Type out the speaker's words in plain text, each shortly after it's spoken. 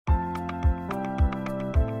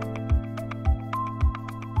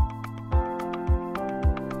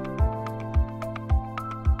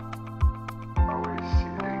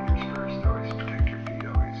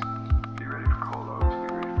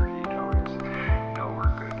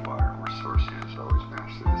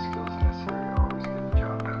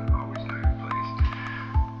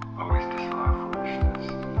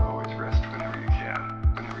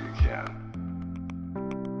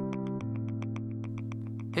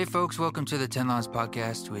Hey folks, welcome to the 10 Laws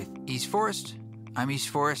Podcast with East Forest. I'm East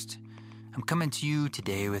Forest. I'm coming to you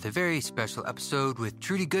today with a very special episode with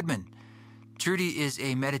Trudy Goodman. Trudy is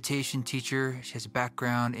a meditation teacher. She has a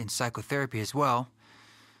background in psychotherapy as well.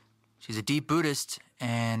 She's a deep Buddhist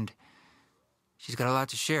and she's got a lot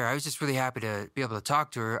to share. I was just really happy to be able to talk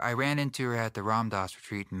to her. I ran into her at the Ram Dass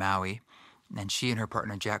retreat in Maui, and she and her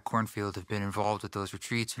partner Jack Kornfield have been involved with those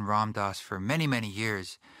retreats in Ram Dass for many, many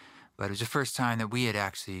years. But it was the first time that we had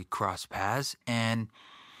actually crossed paths, and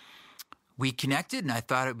we connected, and I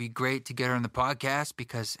thought it would be great to get her on the podcast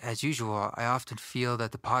because, as usual, I often feel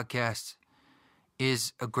that the podcast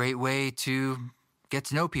is a great way to get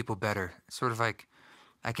to know people better. It's sort of like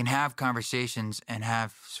I can have conversations and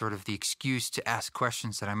have sort of the excuse to ask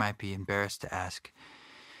questions that I might be embarrassed to ask,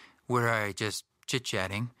 where I just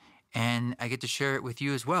chit-chatting, and I get to share it with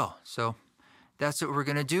you as well. So that's what we're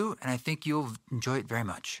going to do, and I think you'll enjoy it very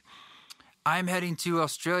much. I'm heading to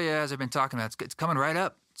Australia, as I've been talking about. It's coming right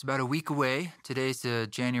up. It's about a week away. Today's the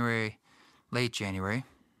late January.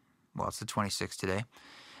 Well, it's the 26th today.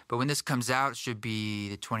 But when this comes out, it should be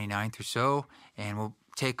the 29th or so, and we'll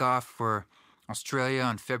take off for Australia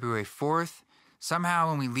on February 4th. Somehow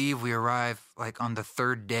when we leave, we arrive like on the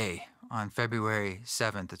third day, on February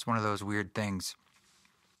 7th. It's one of those weird things.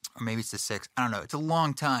 Or maybe it's the 6th. I don't know. It's a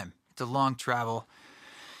long time. It's a long travel.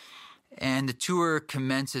 And the tour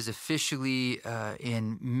commences officially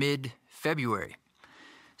in mid-February.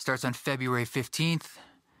 Starts on February 15th.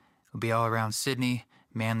 It'll be all around Sydney,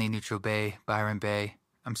 Manly, Neutral Bay, Byron Bay.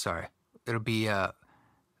 I'm sorry. It'll be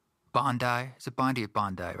Bondi. Is it Bondi or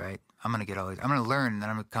Bondi, right? I'm going to get all these. I'm going to learn, and then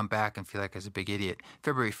I'm going to come back and feel like I was a big idiot.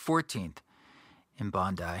 February 14th in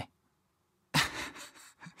Bondi.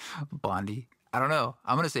 Bondi. I don't know.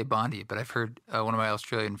 I'm going to say Bondi, but I've heard one of my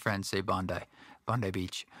Australian friends say Bondi. Bondi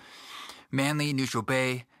Beach. Manly, Neutral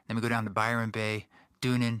Bay. Then we go down to Byron Bay.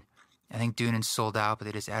 Doonan. I think Doonan's sold out, but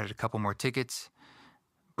they just added a couple more tickets.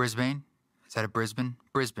 Brisbane. Is that a Brisbane?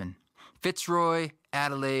 Brisbane. Fitzroy,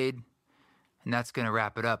 Adelaide. And that's going to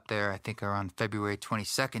wrap it up there, I think, around February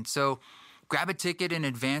 22nd. So grab a ticket in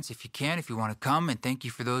advance if you can, if you want to come. And thank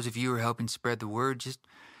you for those of you who are helping spread the word. Just,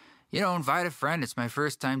 invite a friend. It's my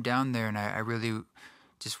first time down there, and I really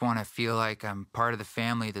just want to feel like I'm part of the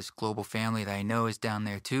family, this global family that I know is down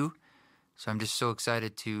there too. So I'm just so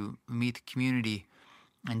excited to meet the community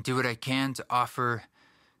and do what I can to offer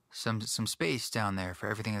some space down there for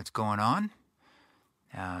everything that's going on.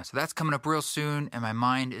 So that's coming up real soon, and my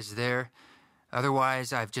mind is there.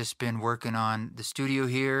 Otherwise, I've just been working on the studio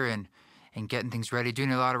here and getting things ready,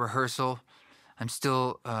 doing a lot of rehearsal. I'm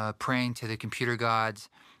still praying to the computer gods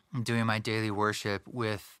and doing my daily worship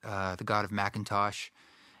with the God of Macintosh,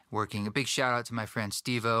 working. A big shout out to my friend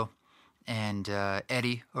Steve-O and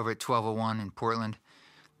Eddie over at 1201 in Portland.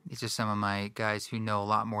 These are some of my guys who know a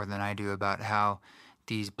lot more than I do about how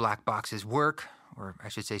these black boxes work, or I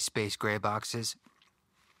should say space gray boxes.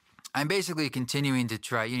 I'm basically continuing to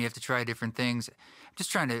try. You have to try different things.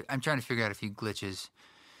 I'm trying to figure out a few glitches.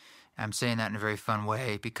 I'm saying that in a very fun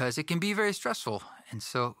way because it can be very stressful. And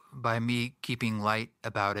so by me keeping light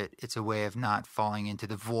about it, it's a way of not falling into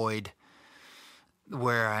the void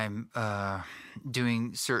where I'm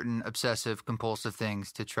doing certain obsessive compulsive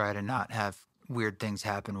things to try to not have weird things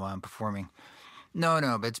happen while I'm performing. No,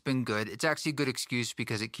 but it's been good. It's actually a good excuse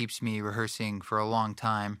because it keeps me rehearsing for a long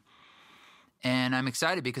time. And I'm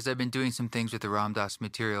excited because I've been doing some things with the Ram Dass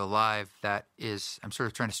material live I'm sort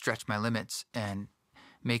of trying to stretch my limits and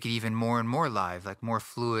make it even more and more live, like more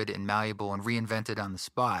fluid and malleable and reinvent it on the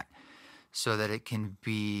spot so that it can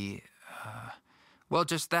be,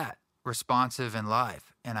 just that, responsive and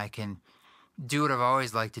live. And I can do what I've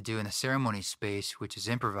always liked to do in the ceremony space, which is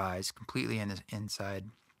improvise completely inside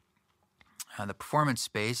the performance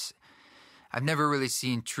space. I've never really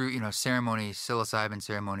seen true, ceremonies, psilocybin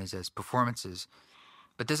ceremonies as performances.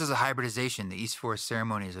 But this is a hybridization. The East Forest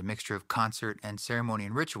ceremony is a mixture of concert and ceremony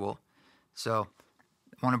and ritual. So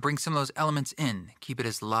I want to bring some of those elements in, keep it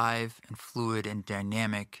as live and fluid and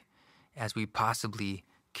dynamic as we possibly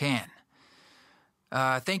can.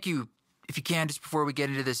 Thank you. If you can, just before we get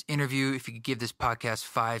into this interview, if you could give this podcast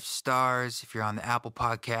 5 stars. If you're on the Apple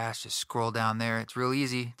Podcast, just scroll down there. It's real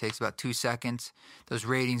easy. It takes about 2 seconds. Those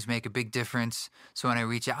ratings make a big difference. So when I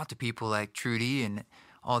reach out to people like Trudy and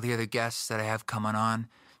all the other guests that I have coming on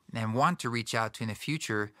and want to reach out to in the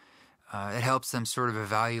future, it helps them sort of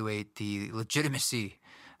evaluate the legitimacy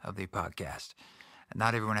of the podcast. And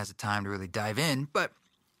not everyone has the time to really dive in, but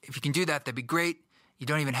if you can do that, that'd be great. You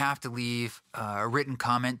don't even have to leave a written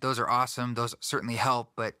comment. Those are awesome. Those certainly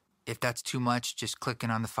help. But if that's too much, just clicking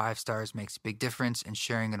on the 5 stars makes a big difference, and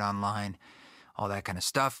sharing it online, all that kind of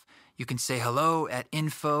stuff. You can say hello at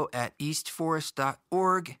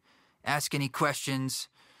info@eastforest.org. Ask any questions.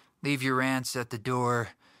 Leave your rants at the door.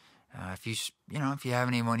 If you have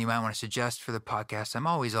anyone you might want to suggest for the podcast, I'm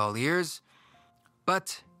always all ears.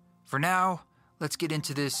 But for now, let's get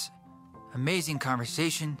into this amazing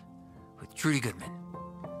conversation with Trudy Goodman.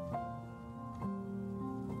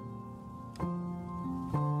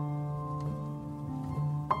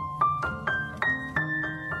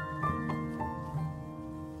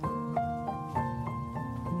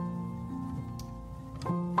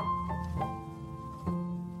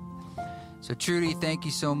 So Trudy, thank you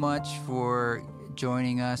so much for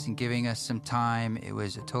joining us and giving us some time. It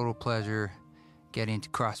was a total pleasure getting to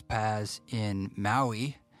cross paths in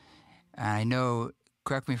Maui. And I know,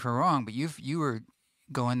 correct me if I'm wrong, but you were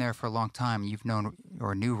going there for a long time. You've known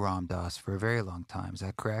or knew Ram Dass for a very long time. Is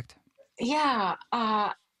that correct? Yeah,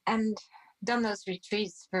 and done those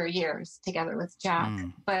retreats for years together with Jack.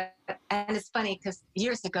 And it's funny because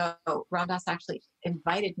years ago, Ram Dass actually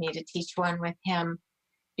invited me to teach one with him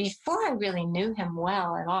before I really knew him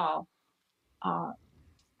well at all.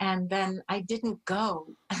 And then I didn't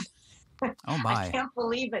go. Oh my. I can't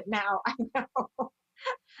believe it now.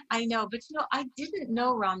 I know. But I didn't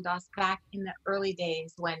know Ram Dass back in the early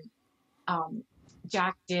days when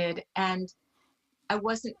Jack did. And I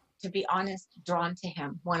wasn't, to be honest, drawn to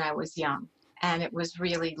him when I was young. And it was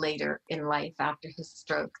really later in life after his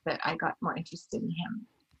stroke that I got more interested in him.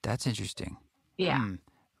 That's interesting. Yeah.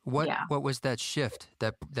 What was that shift?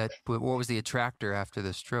 What was the attractor after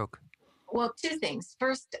the stroke? Well, two things.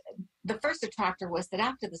 First, the first attractor was that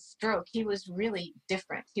after the stroke, he was really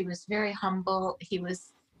different. He was very humble. He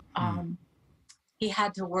was, he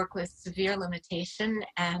had to work with severe limitation,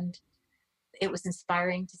 and it was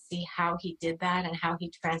inspiring to see how he did that and how he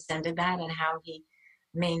transcended that and how he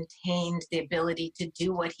maintained the ability to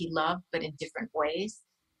do what he loved, but in different ways.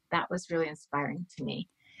 That was really inspiring to me.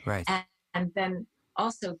 Right. And then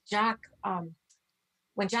also Jack,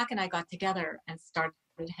 when Jack and I got together and started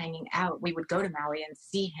hanging out, we would go to Maui and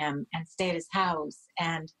see him and stay at his house.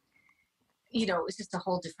 And, it was just a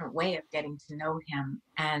whole different way of getting to know him.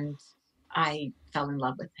 And I fell in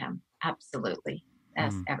love with him. Absolutely.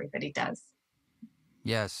 As everybody does.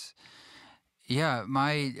 Yes. Yeah.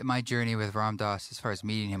 My journey with Ram Dass, as far as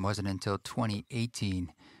meeting him, wasn't until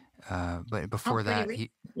 2018. But before that,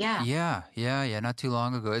 not too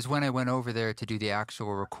long ago is when I went over there to do the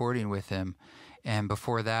actual recording with him. And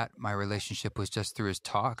before that, my relationship was just through his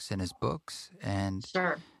talks and his books. And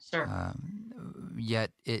sure.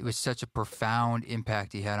 Yet it was such a profound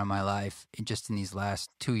impact he had on my life just in these last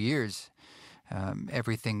 2 years.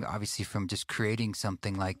 Everything, obviously, from just creating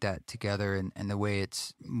something like that together and the way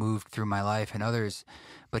it's moved through my life and others.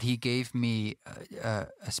 But he gave me a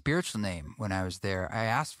spiritual name when I was there. I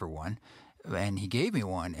asked for one, and he gave me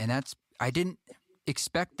one. And I didn't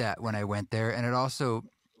expect that when I went there. And it also,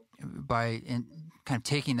 kind of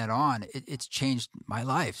taking that on, it's changed my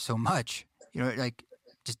life so much, like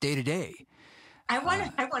just day to day. I want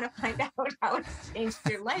to find out how it's changed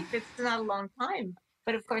your life. It's not a long time.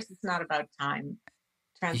 But of course, it's not about time.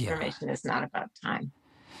 Transformation is not about time.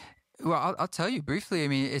 Well, I'll tell you briefly. I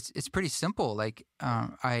mean, it's pretty simple. Like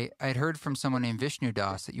I'd heard from someone named Vishnu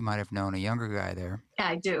Das that you might have known, a younger guy there. Yeah,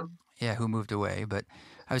 I do. Yeah, who moved away. But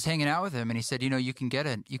I was hanging out with him, and he said, you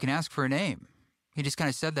can ask for a name. He just kind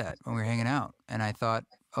of said that when we were hanging out, and I thought,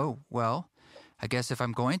 oh well, I guess if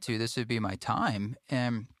I'm going to, this would be my time.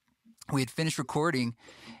 And we had finished recording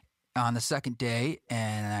on the second day,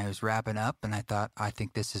 and I was wrapping up, and I thought, I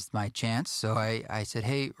think this is my chance. So I said,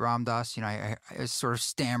 hey, Ram Dass, I was sort of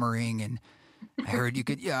stammering, and I heard you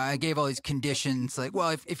could, I gave all these conditions, like, well,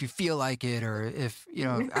 if you feel like it, or if,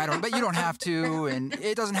 but you don't have to, and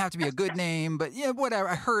it doesn't have to be a good name, but yeah, whatever.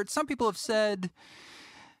 I heard some people have said,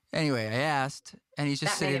 anyway, I asked, and he's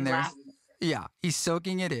just sitting there. Laugh. Yeah, he's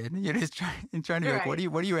soaking it in. He's trying to be like, what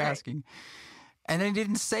are you asking? And then he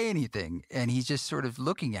didn't say anything, and he's just sort of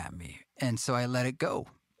looking at me. And so I let it go.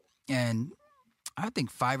 And I think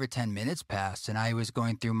 5 or 10 minutes passed, and I was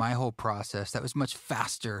going through my whole process that was much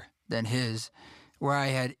faster than his, where I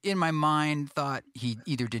had in my mind thought he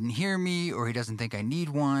either didn't hear me or he doesn't think I need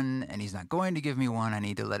one, and he's not going to give me one. I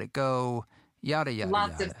need to let it go, yada, yada,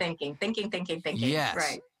 Lots yada. of thinking. Yes.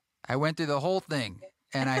 Right. I went through the whole thing,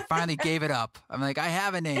 and I finally gave it up. I'm like, I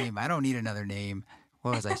have a name. I don't need another name.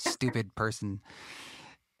 What was I, stupid person?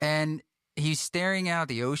 And he's staring out at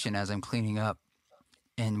the ocean as I'm cleaning up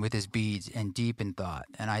and with his beads and deep in thought.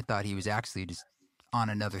 And I thought he was actually just on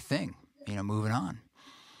another thing, moving on.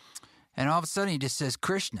 And all of a sudden he just says,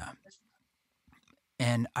 Krishna.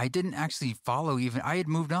 And I didn't actually follow even. I had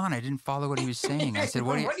moved on. I didn't follow what he was saying. I said,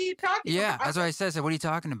 what are you talking Yeah, about? that's what I said. I said, what are you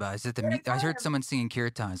talking about? I said, I heard someone singing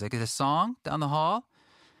kirtans. Like, it's a song down the hall.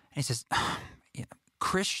 And he says,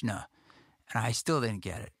 Krishna. And I still didn't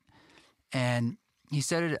get it. And he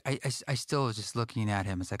said it. I still was just looking at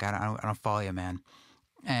him. It's like, I don't follow you, man.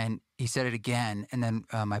 And he said it again. And then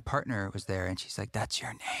my partner was there, and she's like, that's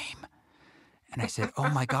your name. And I said, oh,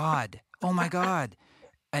 my God. Oh, my God.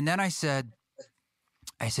 And then I said,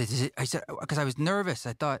 because I was nervous.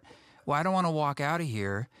 I thought, well, I don't want to walk out of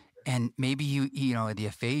here. And maybe, the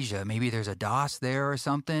aphasia, maybe there's a DOS there or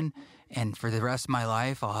something. And for the rest of my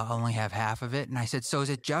life, I'll only have half of it. And I said, so is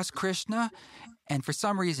it just Krishna? And for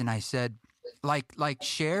some reason, I said, like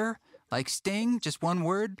Cher, like Sting, just one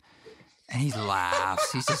word. And he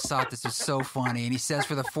laughs. He just thought this was so funny. And he says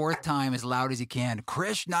for the fourth time as loud as he can,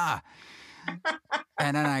 Krishna.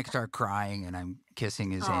 And then I start crying, and I'm kissing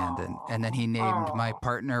his hand. And then he named my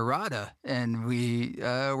partner Radha. And we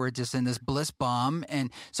were just in this bliss bomb.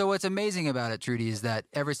 And so what's amazing about it, Trudy, is that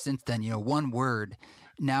ever since then, one word,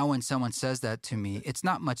 now when someone says that to me, it's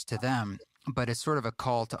not much to them, but it's sort of a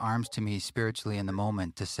call to arms to me spiritually in the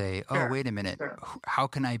moment to say, oh, wait a minute, how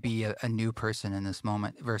can I be a new person in this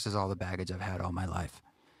moment versus all the baggage I've had all my life?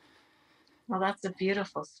 Well, that's a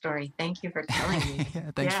beautiful story. Thank you for telling me.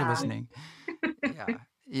 Thanks for listening.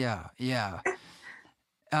 Yeah.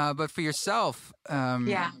 But for yourself,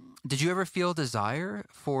 did you ever feel desire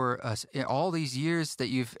for all these years that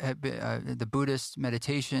you've had the Buddhist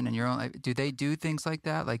meditation and your own life? Do they do things like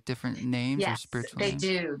that, like different names or spiritual names?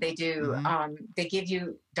 They do. Mm-hmm. They give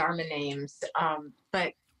you Dharma names.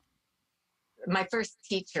 But my first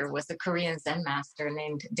teacher was a Korean Zen master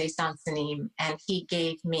named Daesan Sanim, and he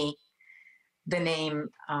gave me the name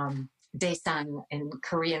Daesan in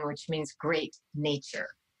Korean, which means great nature.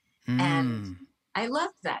 And I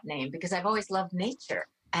loved that name because I've always loved nature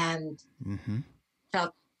and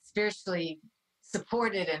felt spiritually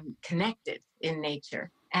supported and connected in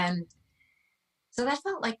nature. And so that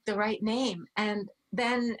felt like the right name. And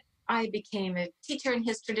then I became a teacher in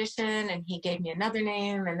his tradition, and he gave me another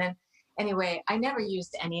name. And then anyway, I never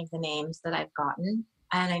used any of the names that I've gotten,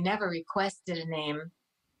 and I never requested a name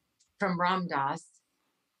from Ram Dass.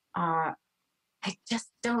 I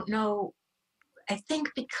just don't know. I think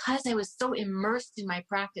because I was so immersed in my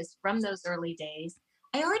practice from those early days,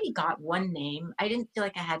 I already got one name. I didn't feel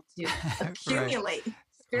like I had to accumulate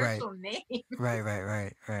spiritual names. Right.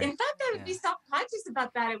 In fact, I would be self-conscious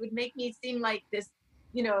about that. It would make me seem like this,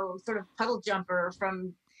 sort of puddle jumper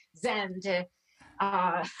from Zen to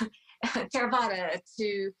Theravada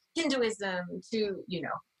to Hinduism to,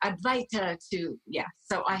 Advaita to,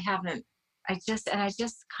 So I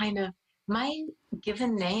just kind of, my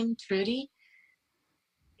given name, Trudy,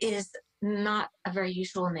 is not a very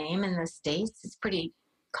usual name in the States. It's pretty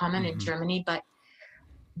common in Germany,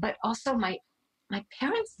 but also my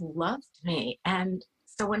parents loved me. And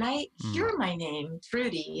so when I hear my name,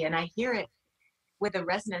 Trudy, and I hear it with the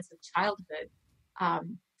resonance of childhood, it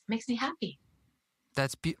makes me happy.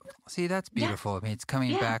 That's that's beautiful. I mean, it's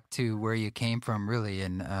coming back to where you came from, really.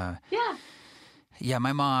 And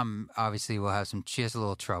my mom obviously she has a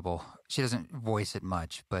little trouble. She doesn't voice it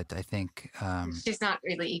much, but I think she's not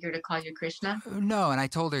really eager to call you Krishna. No, and I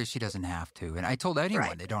told her she doesn't have to, and I told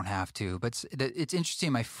anyone they don't have to. But it's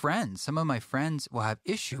interesting. Some of my friends will have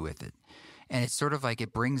issue with it, and it's sort of like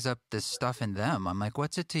it brings up this stuff in them. I'm like,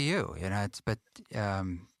 what's it to you?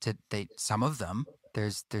 Some of them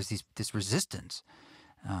there's this resistance.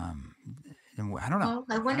 And I don't know.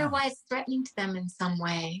 Well, I wonder why it's threatening to them in some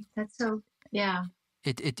way. That's so. Yeah.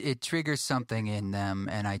 It triggers something in them,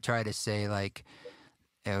 and I try to say, like,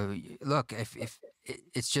 look, if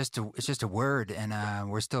it's just a word, and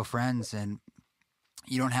we're still friends, and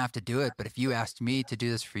you don't have to do it. But if you asked me to do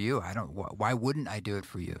this for you, why wouldn't I do it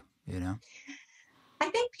for you? I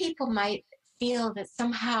think people might feel that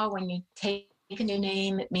somehow when you take a new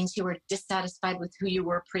name, it means you were dissatisfied with who you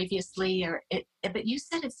were previously, but you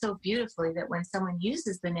said it so beautifully that when someone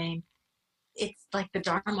uses the name, it's like the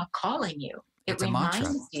Dharma calling you. It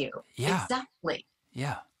reminds you. Yeah. Exactly.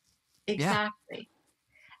 Yeah. Exactly. Yeah.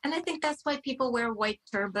 And I think that's why people wear white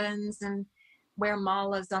turbans and wear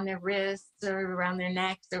malas on their wrists or around their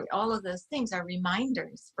necks. Or all of those things are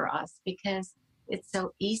reminders for us because it's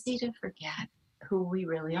so easy to forget who we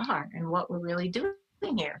really are and what we're really doing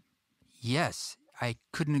here. Yes, I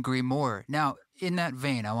couldn't agree more. Now, in that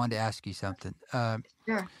vein, I wanted to ask you something.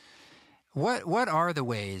 Sure. What are the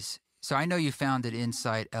ways? So I know you founded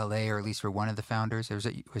InsightLA, or at least were one of the founders. Was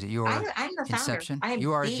it your I'm the inception? Founder.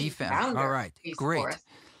 You are the founder. All right, great.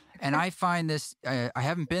 And I find this. I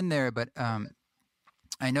haven't been there, but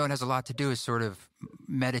I know it has a lot to do with sort of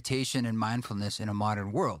meditation and mindfulness in a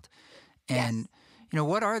modern world. And,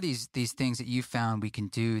 what are these things that you found we can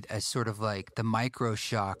do as sort of like the micro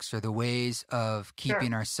shocks or the ways of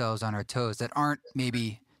keeping ourselves on our toes that aren't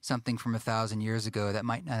maybe something from 1,000 years ago that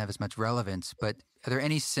might not have as much relevance? But are there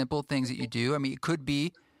any simple things that you do? I mean, it could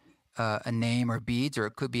be a name or beads, or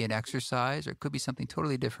it could be an exercise, or it could be something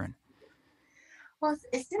totally different. Well,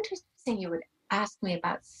 it's interesting you would ask me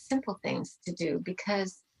about simple things to do,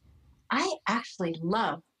 because I actually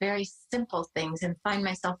love very simple things and find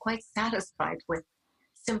myself quite satisfied with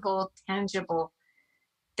simple, tangible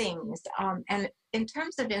things. And in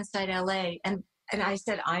terms of InsightLA, and I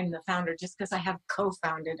said I'm the founder just because I have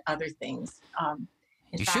co-founded other things.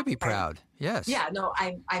 You should be proud. Yes. Yeah, no,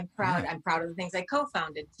 I'm proud. Yeah. I'm proud of the things I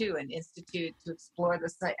co-founded too, an institute to explore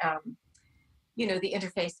the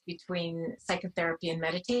interface between psychotherapy and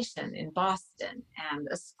meditation in Boston, and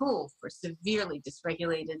a school for severely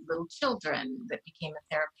dysregulated little children that became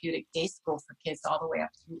a therapeutic day school for kids all the way up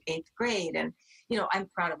through 8th grade. And, I'm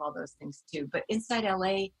proud of all those things too. But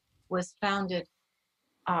InsightLA was founded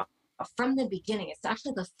from the beginning. It's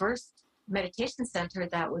actually the first meditation center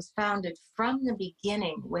that was founded from the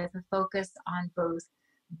beginning with a focus on both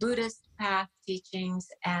Buddhist path teachings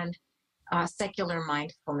and secular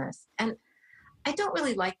mindfulness. And I don't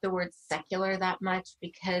really like the word secular that much,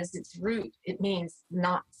 because its root, it means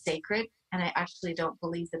not sacred. And I actually don't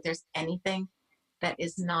believe that there's anything that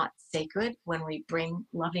is not sacred when we bring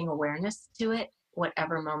loving awareness to it,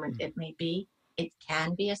 whatever moment it may be. It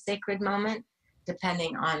can be a sacred moment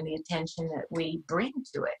depending on the attention that we bring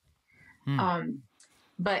to it.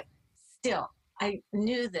 But still, I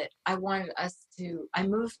knew that I wanted I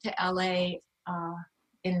moved to LA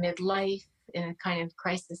in midlife, in a kind of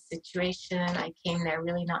crisis situation. I came there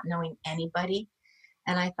really not knowing anybody.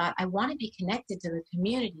 And I thought, I want to be connected to the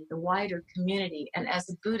community, the wider community. And as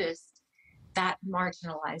a Buddhist, that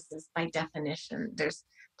marginalizes by definition. There's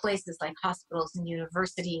places like hospitals and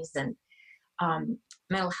universities and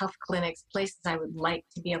mental health clinics, places I would like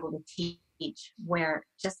to be able to teach where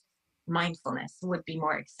just mindfulness would be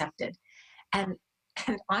more accepted. And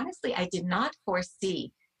honestly, I did not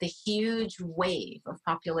foresee the huge wave of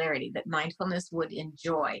popularity that mindfulness would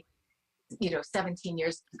enjoy, 17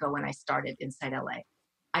 years ago when I started InsightLA.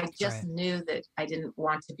 I just knew that I didn't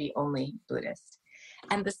want to be only Buddhist.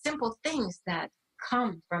 And the simple things that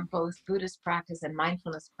come from both Buddhist practice and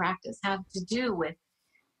mindfulness practice have to do with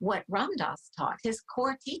what Ram Dass taught, his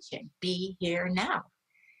core teaching, be here now.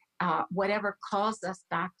 Whatever calls us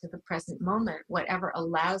back to the present moment, whatever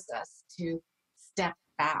allows us to step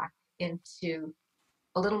back into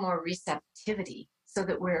a little more receptivity so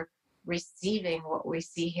that we're receiving what we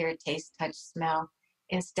see, hear, taste, touch, smell,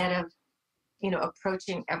 instead of,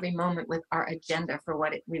 approaching every moment with our agenda for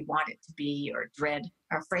what we want it to be, or dread,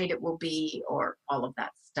 or afraid it will be, or all of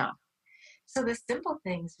that stuff. So the simple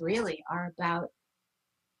things really are about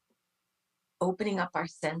opening up our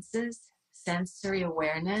senses, sensory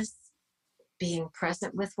awareness, being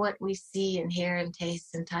present with what we see and hear and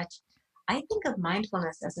taste and touch. I think of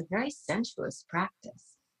mindfulness as a very sensuous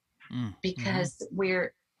practice, because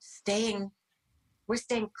we're staying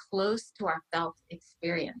close to our felt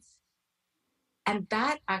experience. And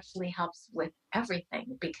that actually helps with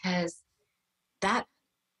everything, because that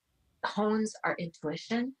hones our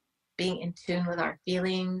intuition, being in tune with our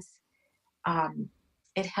feelings.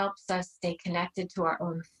 It helps us stay connected to our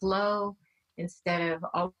own flow instead of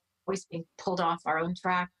always being pulled off our own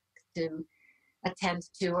track to attend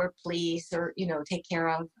to or please or, take care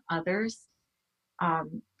of others.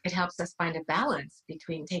 It helps us find a balance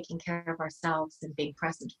between taking care of ourselves and being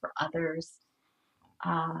present for others.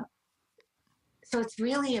 So it's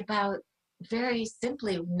really about, very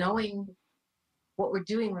simply, knowing what we're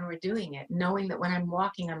doing when we're doing it, knowing that when I'm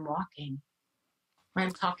walking, I'm walking. When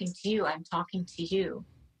I'm talking to you, I'm talking to you.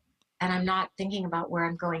 And I'm not thinking about where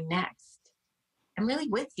I'm going next. I'm really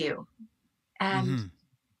with you. And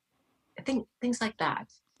I think things like that.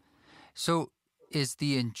 So is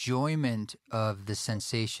the enjoyment of the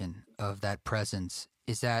sensation of that presence,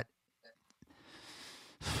 is that,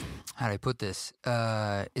 how do I put this?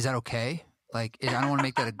 Is that okay? Like, I don't want to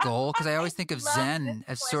make that a goal, because I always think of Zen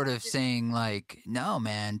as sort of saying, like, no,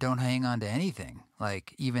 man, don't hang on to anything.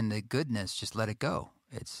 Like, even the goodness, just let it go.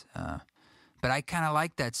 It's, but I kind of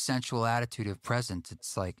like that sensual attitude of presence.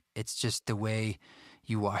 It's like, it's just the way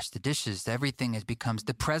you wash the dishes. Everything becomes,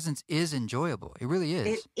 the presence is enjoyable. It really is.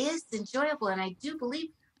 It is enjoyable. And I do believe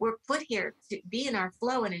we're put here to be in our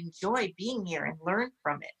flow and enjoy being here and learn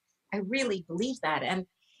from it. I really believe that. And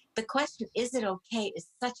the question, is it okay, is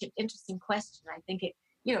such an interesting question. I think it,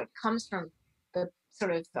 it comes from the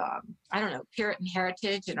sort of, Puritan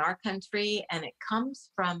heritage in our country. And it comes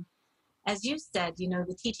from, as you said,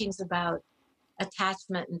 the teachings about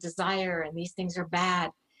attachment and desire, and these things are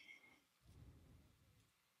bad.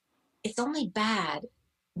 It's only bad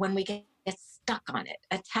when we get stuck on it.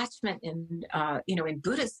 Attachment in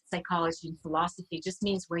Buddhist psychology and philosophy just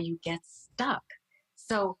means where you get stuck.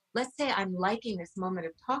 So let's say I'm liking this moment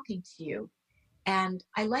of talking to you, and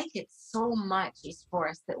I like it so much, East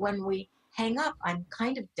Forest, that when we hang up, I'm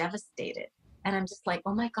kind of devastated. And I'm just like,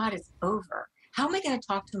 oh my God, it's over. How am I going to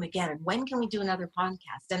talk to him again? And when can we do another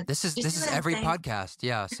podcast? And this is every podcast.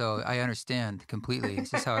 Yeah. So I understand completely.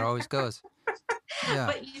 This is how it always goes. Yeah.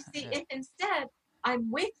 But you see, if instead I'm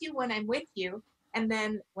with you when I'm with you, and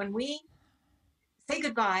then when we say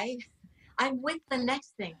goodbye, I'm with the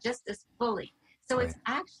next thing just as fully. So It's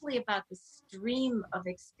actually about the stream of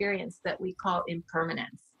experience that we call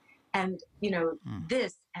impermanence. And,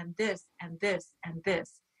 this and this and this and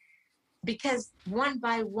this. Because one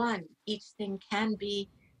by one, each thing can be,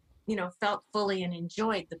 felt fully and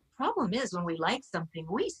enjoyed. The problem is when we like something,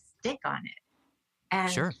 we stick on it.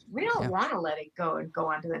 And we don't want to let it go and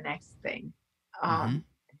go on to the next thing.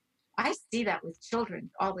 I see that with children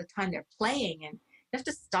all the time. They're playing and you have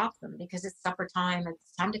to stop them because it's supper time,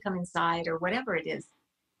 it's time to come inside or whatever it is.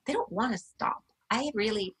 They don't want to stop. I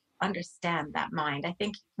really understand that mind. I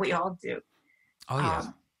think we all do. Oh, yeah.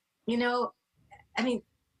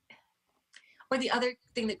 Or the other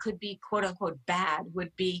thing that could be quote unquote bad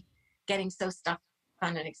would be getting so stuck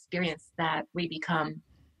on an experience that we become,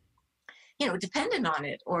 dependent on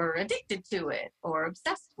it or addicted to it or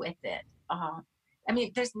obsessed with it.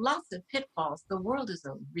 There's lots of pitfalls. The world is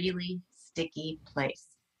a really sticky place.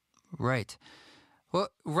 Right. Well,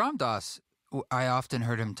 Ram Dass, I often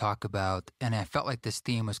heard him talk about, and I felt like this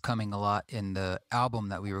theme was coming a lot in the album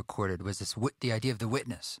that we recorded, was the idea of the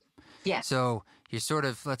witness. Yes. So you're sort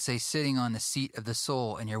of, let's say, sitting on the seat of the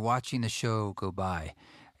soul and you're watching the show go by.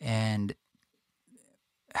 And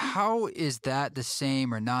how is that the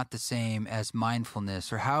same or not the same as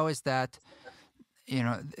mindfulness? Or how is that,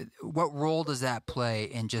 what role does that play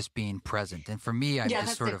in just being present? And for me, I'm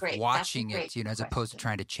just sort of watching it, as opposed to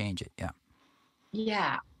trying to change it. Yeah.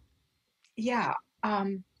 Yeah. Yeah.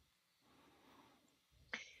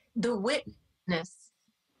 The witness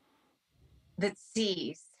that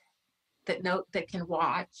sees, that can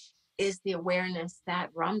watch, is the awareness that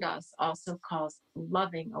Ram Dass also calls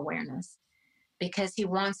loving awareness, because he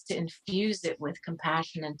wants to infuse it with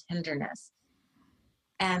compassion and tenderness.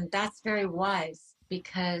 And that's very wise,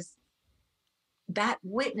 because that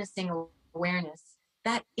witnessing awareness,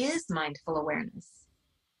 that is mindful awareness.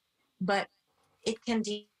 But it can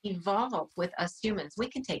devolve with us humans. We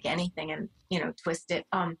can take anything and, twist it.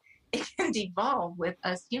 It can devolve with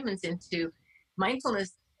us humans into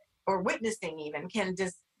mindfulness, or witnessing even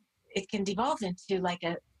it can devolve into like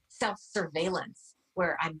a self-surveillance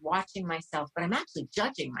where I'm watching myself, but I'm actually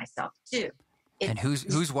judging myself too. And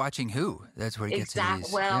who's watching who? That's where it gets to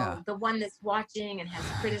these. Well, the one that's watching and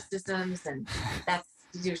has criticisms, and that's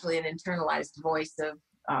usually an internalized voice of,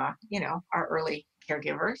 our early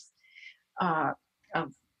caregivers,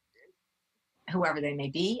 of whoever they may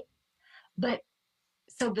be. But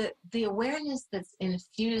so the awareness that's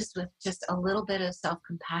infused with just a little bit of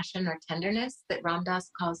self-compassion or tenderness that Ram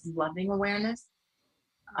Dass calls loving awareness,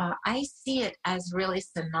 I see it as really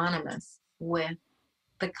synonymous with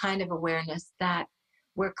the kind of awareness that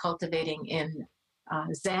we're cultivating in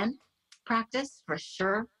Zen practice, for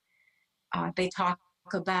sure. They talk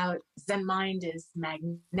about Zen mind is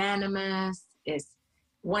magnanimous, is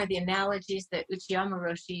one of the analogies that Uchiyama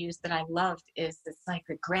Roshi used that I loved is it's like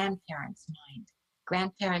the grandparents' mind.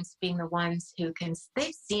 Grandparents being the ones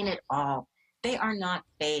they've seen it all. They are not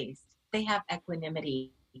fazed. They have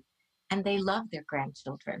equanimity, and they love their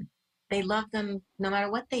grandchildren. They love them no matter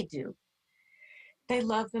what they do. They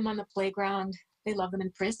love them on the playground. They love them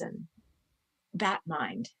in prison. That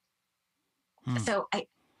mind. So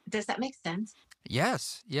does that make sense?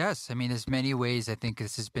 Yes. I mean, there's many ways I think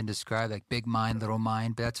this has been described, like big mind, little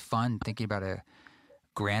mind, but that's fun thinking about a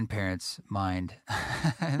grandparent's mind.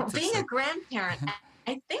 Being a grandparent,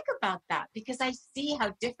 I think about that because I see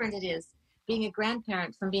how different it is being a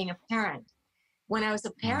grandparent from being a parent. When I was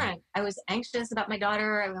a parent, I was anxious about my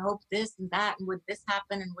daughter. I hope this and that, and would this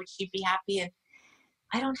happen, and would she be happy? And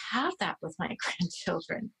I don't have that with my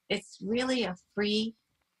grandchildren. It's really a free,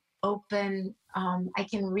 open, I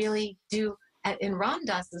can really do, in Ram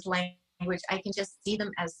Dass's language, I can just see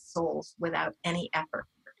them as souls without any effort.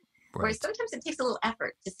 Right. Whereas sometimes it takes a little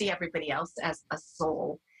effort to see everybody else as a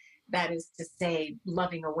soul. That is to say,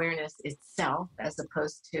 loving awareness itself, as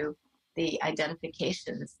opposed to the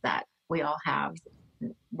identifications that we all have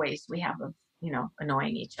ways we have of,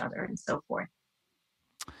 annoying each other and so forth.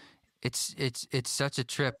 It's such a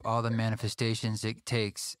trip, all the manifestations it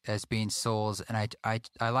takes as being souls. And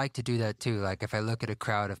I like to do that too. Like if I look at a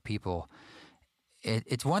crowd of people,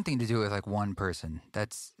 it's one thing to do it with like one person.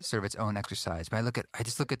 That's sort of its own exercise. But I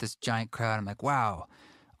just look at this giant crowd. I'm like, wow,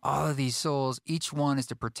 all of these souls, each one is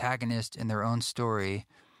the protagonist in their own story.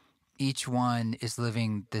 Each one is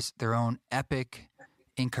living their own epic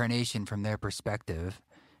incarnation from their perspective.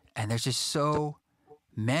 And there's just so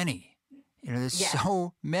many. There's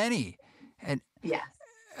so many, and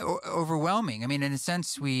overwhelming. I mean, in a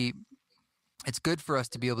sense, it's good for us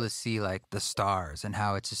to be able to see like the stars and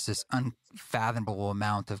how it's just this unfathomable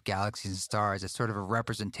amount of galaxies and stars. It's sort of a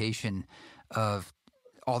representation of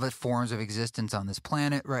all the forms of existence on this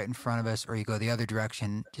planet right in front of us, or you go the other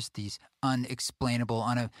direction, just these unexplainable,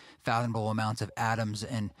 unfathomable amounts of atoms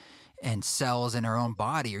and cells in our own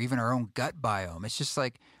body or even our own gut biome. It's just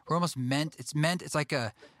like we're almost meant. It's like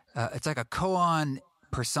a koan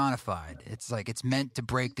personified. It's like it's meant to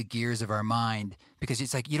break the gears of our mind because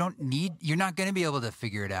it's like you're not going to be able to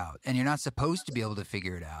figure it out, and you're not supposed to be able to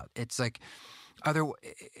figure it out. It's like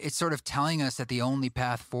it's sort of telling us that the only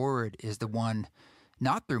path forward is the one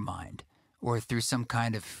not through mind or through some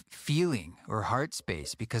kind of feeling or heart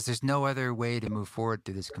space, because there's no other way to move forward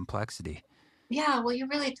through this complexity. Yeah, well, you're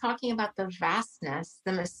really talking about the vastness,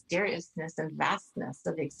 the mysteriousness and vastness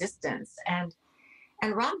of existence. And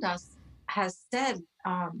Ram Dass has said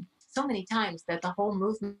so many times that the whole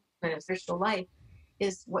movement of spiritual life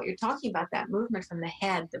is what you're talking about, that movement from the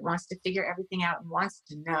head that wants to figure everything out and wants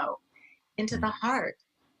to know, into the heart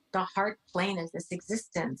plane of this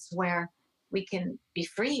existence where we can be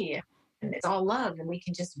free and it's all love and we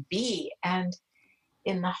can just be. And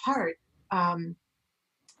in the heart,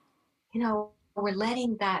 we're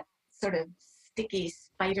letting that sort of sticky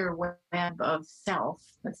spider web of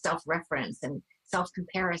self-reference and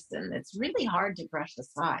self-comparison. It's really hard to brush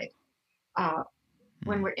aside.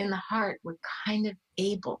 When we're in the heart, we're kind of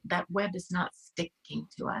able, that web is not sticking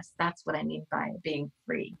to us. That's what I mean by being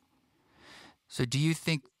free. So do you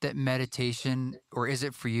think that meditation, or is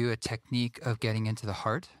it for you a technique of getting into the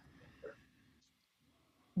heart?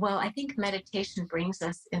 Well, I think meditation brings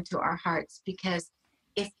us into our hearts because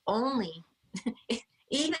if only,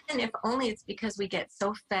 even if only it's because we get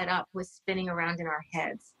so fed up with spinning around in our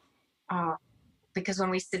heads. Because when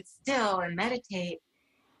we sit still and meditate,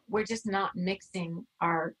 we're just not mixing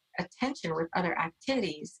our attention with other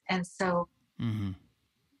activities. And so,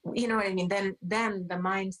 you know what I mean? Then the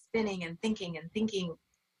mind spinning and thinking,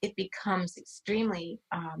 it becomes extremely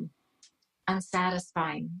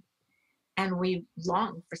unsatisfying. And we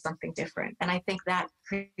long for something different. And I think that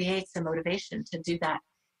creates a motivation to do that,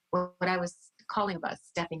 what I was calling about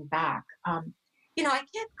stepping back. I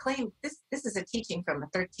can't claim this is a teaching from a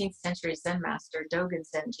 13th century Zen master, Dogen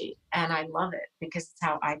Zenji, and I love it because it's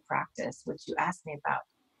how I practice, which you asked me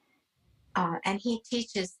about. And he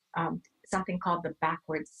teaches something called the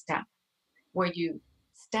backward step, where you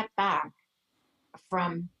step back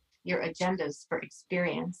from your agendas for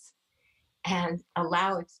experience and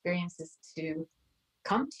allow experiences to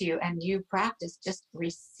come to you, and you practice just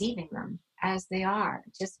receiving them as they are,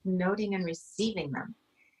 just noting and receiving them.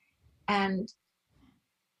 And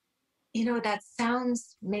that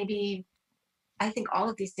sounds I think all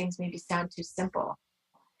of these things maybe sound too simple,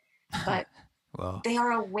 but well, they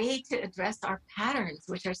are a way to address our patterns,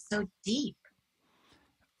 which are so deep.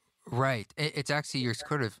 Right. It's actually, you're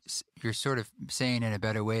sort of saying in a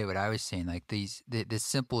better way what I was saying, like the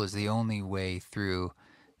simple is the only way through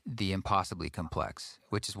the impossibly complex,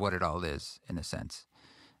 which is what it all is in a sense.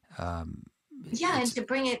 And to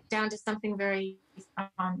bring it down to something very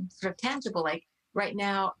sort of tangible, like right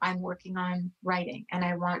now I'm working on writing, and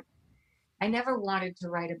I never wanted to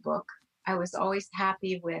write a book. I was always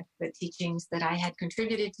happy with the teachings that I had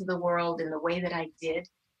contributed to the world in the way that I did,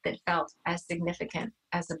 that felt as significant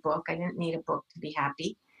as a book. I didn't need a book to be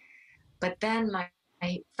happy. But then my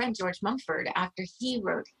friend George Mumford, after he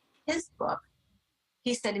wrote his book,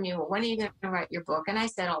 he said to me, well, when are you going to write your book? And I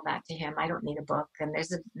said all that to him. I don't need a book. And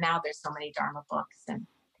now there's so many Dharma books and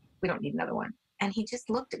we don't need another one. And he just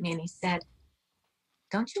looked at me and he said,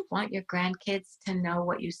 don't you want your grandkids to know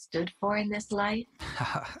what you stood for in this life?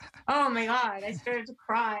 Oh my God, I started to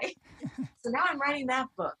cry. So now I'm writing that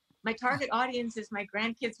book. My target audience is my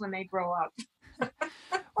grandkids when they grow up.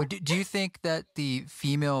 Well, do you think that the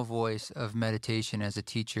female voice of meditation as a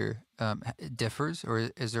teacher differs,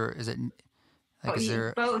 or is there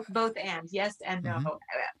both and yes and no.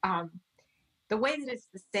 the way that it's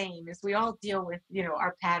the same is we all deal with,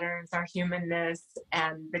 our patterns, our humanness,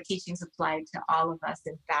 and the teachings apply to all of us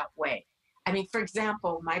in that way. I mean, for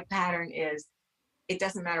example, my pattern is, it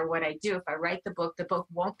doesn't matter what I do. If I write the book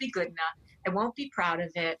won't be good enough. I won't be proud of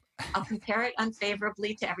it. I'll compare it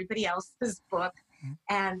unfavorably to everybody else's book.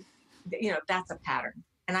 And, that's a pattern.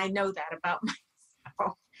 And I know that about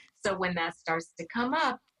myself. So when that starts to come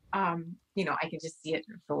up, I can just see it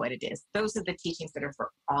for what it is. Those are the teachings that are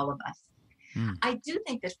for all of us. I do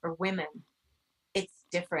think that for women, it's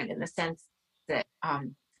different in the sense that,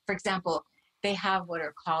 for example, they have what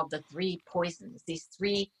are called the 3 poisons, these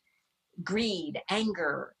 3: greed,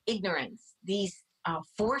 anger, ignorance, these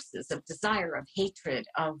forces of desire, of hatred,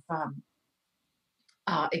 of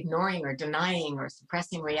ignoring or denying or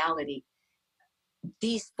suppressing reality.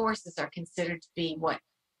 These forces are considered to be what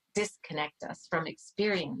disconnect us from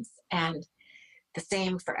experience, and the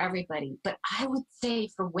same for everybody. But I would say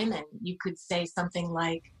for women, you could say something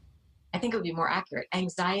like, I think it would be more accurate,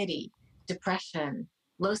 anxiety, depression,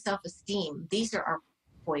 low self-esteem. These are our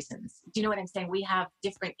poisons. Do you know what I'm saying? We have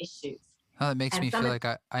different issues. Oh, it makes me feel like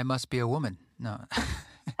I must be a woman. No.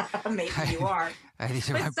 Maybe you are. These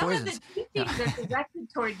are but my some poisons. of the teachings are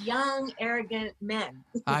directed toward young, arrogant men.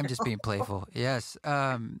 I'm just being playful. Yes.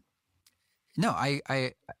 No,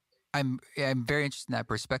 I'm very interested in that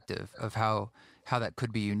perspective of how that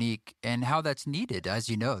could be unique and how that's needed. As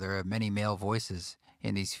you know, there are many male voices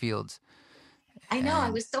in these fields. I know. I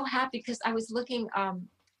was so happy because I was looking.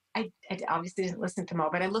 I obviously didn't listen to them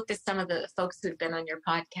all, but I looked at some of the folks who've been on your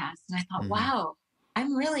podcast, and I thought, wow,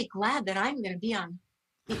 I'm really glad that I'm going to be on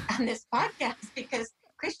this podcast because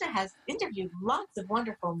Krishna has interviewed lots of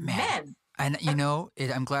wonderful men. And,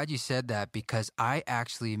 I'm glad you said that because I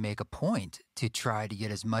actually make a point to try to get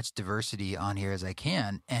as much diversity on here as I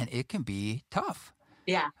can, and it can be tough.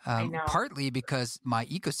 Yeah, I know. Partly because my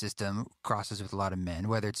ecosystem crosses with a lot of men,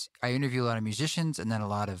 whether it's I interview a lot of musicians and then a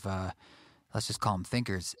lot of, let's just call them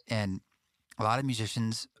thinkers, and a lot of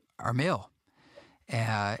musicians are male.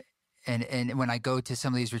 And when I go to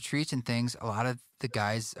some of these retreats and things, a lot of the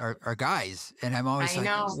guys are guys. And I'm always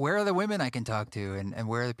where are the women I can talk to and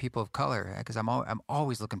where are the people of color? Because I'm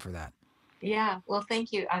always looking for that. Yeah. Well,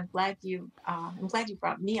 thank you. I'm glad you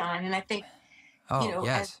brought me on. And I think,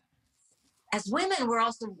 yes. As women,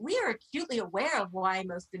 we are acutely aware of why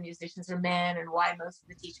most of the musicians are men and why most of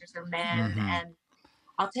the teachers are men. And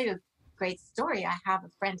I'll tell you a great story. I have a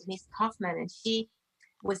friend, Denise Kaufman, and she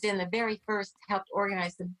was helped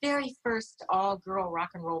organize the very first all-girl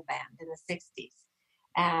rock and roll band in the 60s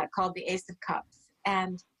called the Ace of Cups.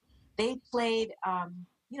 And they played,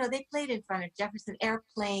 they played in front of Jefferson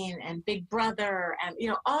Airplane and Big Brother and,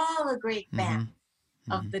 all the great bands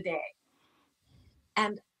of the day.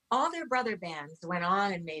 And all their brother bands went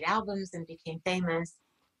on and made albums and became famous.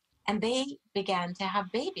 And they began to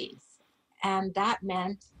have babies. And that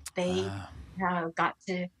meant they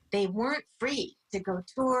they weren't free to go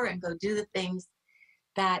tour and go do the things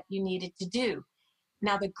that you needed to do.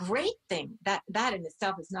 Now, the great thing, that in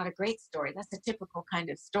itself is not a great story. That's a typical kind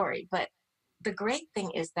of story. But the great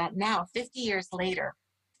thing is that now, 50 years later,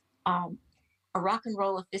 a rock and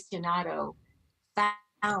roll aficionado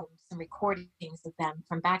found some recordings of them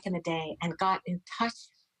from back in the day and got in touch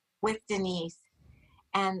with Denise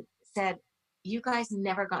and said, you guys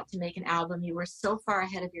never got to make an album. You were so far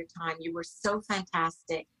ahead of your time. You were so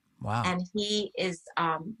fantastic. Wow. And he is,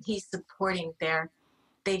 he's supporting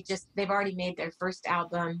they've already made their first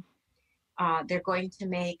album. They're going to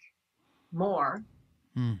make more.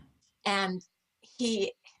 And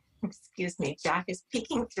excuse me, Jack is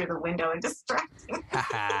peeking through the window and distracting.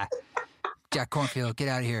 Jack Kornfield, get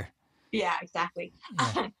out of here. Yeah, exactly.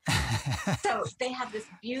 Yeah. So they have this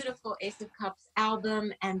beautiful Ace of Cups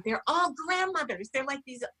album, and they're all grandmothers. They're like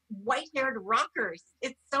these white-haired rockers.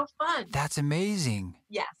 It's so fun. That's amazing.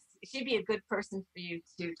 Yes. She'd be a good person for you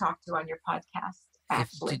to talk to on your podcast,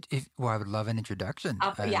 actually. I would love an introduction.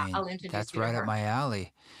 I'll introduce that's you right to her. up my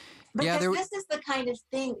alley. But this is the kind of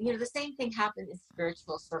thing, the same thing happened in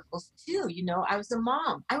spiritual circles too. I was a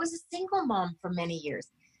mom. I was a single mom for many years.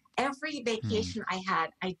 Every vacation I had,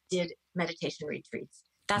 I did meditation retreats.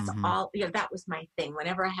 That's all, that was my thing.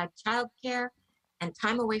 Whenever I had childcare and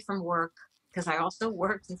time away from work, because I also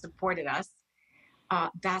worked and supported us,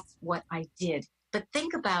 that's what I did. But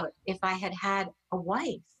think about if I had had a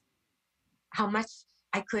wife, how much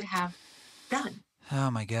I could have done.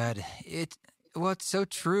 Oh my God. It's so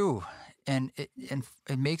true. And it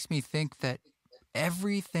makes me think that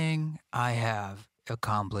everything I have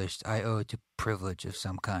accomplished, I owe to privilege of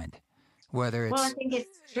some kind. Whether it's... Well, I think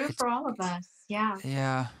it's true for all of us. Yeah.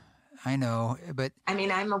 Yeah, I know. But I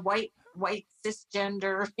mean, I'm a white white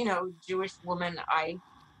cisgender, Jewish woman, I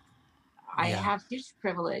Yeah. have huge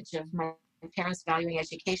privilege of my parents valuing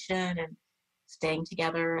education and staying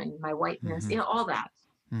together and my whiteness, Mm-hmm. all that.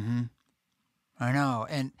 Mm-hmm. I know.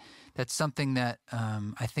 And that's something that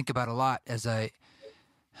I think about a lot as I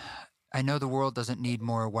know the world doesn't need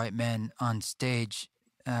more white men on stage,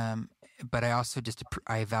 but I also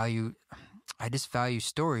I just value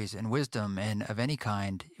stories and wisdom and of any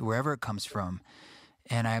kind, wherever it comes from.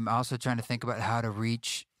 And I'm also trying to think about how to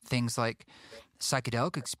reach things like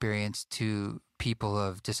psychedelic experience to people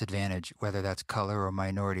of disadvantage, whether that's color or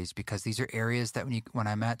minorities, because these are areas that when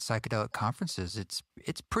I'm at psychedelic conferences,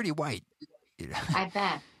 it's pretty white. I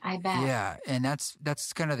bet. Yeah, and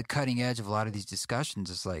that's kind of the cutting edge of a lot of these discussions.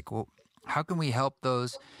 Is like, well, how can we help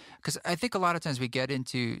those? Because I think a lot of times we get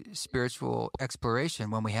into spiritual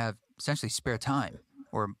exploration when we have essentially spare time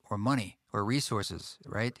or money or resources,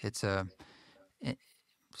 right? It's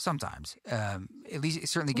sometimes at least it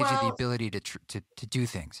certainly gives you the Well, ability to do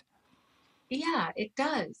things. yeah, it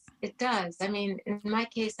does. It does. I mean, in my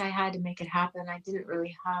case, I had to make it happen. I didn't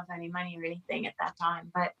really have any money or anything at that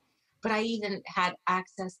time, but I even had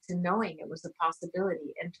access to knowing it was a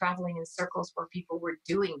possibility and traveling in circles where people were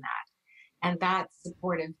doing that. And that's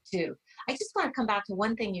supportive too. I just want to come back to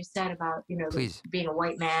one thing you said about, Please. being a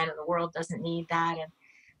white man and the world doesn't need that.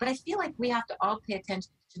 But I feel like we have to all pay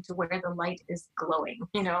attention to where the light is glowing,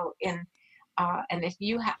 and if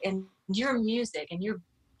you have in your music and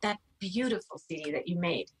that beautiful CD that you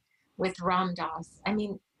made with Ram Dass, I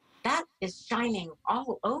mean, that is shining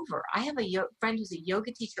all over. I have a friend who's a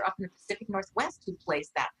yoga teacher up in the Pacific Northwest who plays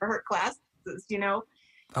that for her classes.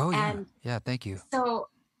 Oh yeah, And yeah. Thank you. so,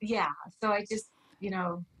 yeah, so I just,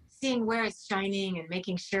 seeing where it's shining and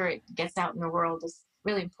making sure it gets out in the world is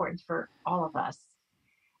really important for all of us.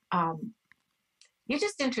 You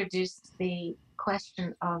just introduced the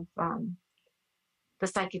question of the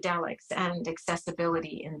psychedelics and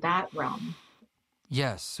accessibility in that realm.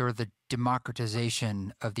 Yes, or the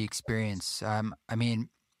democratization of the experience. I mean,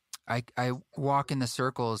 I walk in the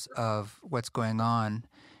circles of what's going on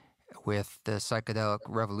with the psychedelic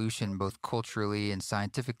revolution, both culturally and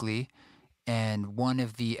scientifically. And one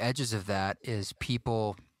of the edges of that is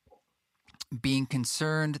people being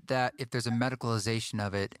concerned that if there's a medicalization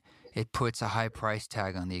of it, it puts a high price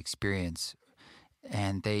tag on the experience.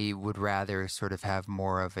 And they would rather sort of have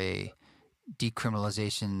more of a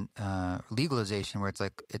decriminalization, legalization, where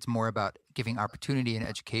it's more about giving opportunity and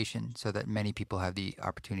education so that many people have the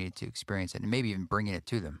opportunity to experience it and maybe even bringing it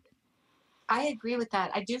to them. I agree with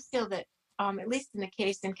that. I do feel that, at least in the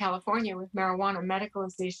case in California with marijuana,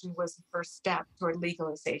 medicalization was the first step toward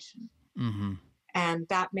legalization. Mm-hmm. And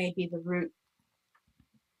that may be the route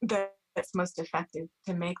that's most effective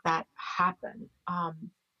to make that happen.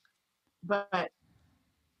 But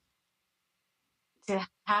to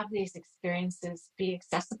have these experiences be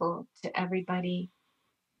accessible to everybody,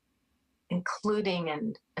 including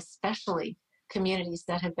and especially communities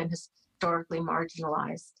that have been historically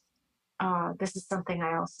marginalized. This is something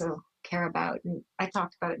I also care about. And I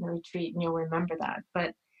talked about it in the retreat, and you'll remember that.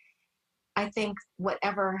 But I think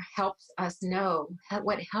whatever helps us know,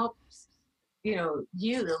 what helps, you,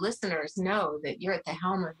 the listeners, know that you're at the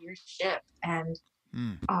helm of your ship, and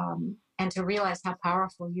to realize how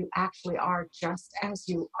powerful you actually are just as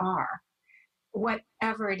you are.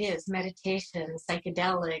 Whatever it is, meditation,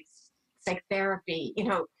 psychedelics, psychotherapy,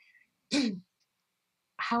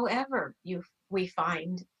 however we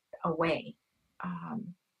find a way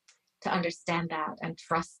to understand that and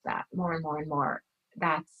trust that more and more and more,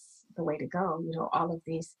 that's the way to go. All of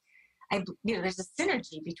these, there's a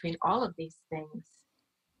synergy between all of these things,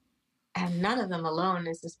 and none of them alone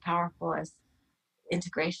is as powerful as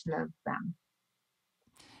integration of them.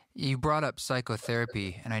 You brought up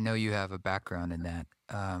psychotherapy, and I know you have a background in that.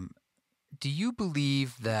 Do you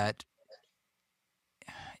believe that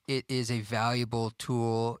it is a valuable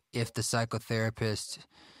tool if the psychotherapist,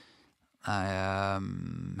 how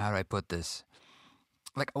do I put this?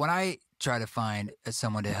 Like when I try to find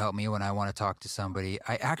someone to help me when I want to talk to somebody,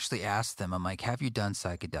 I actually ask them, I'm like, have you done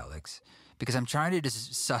psychedelics? Because I'm trying to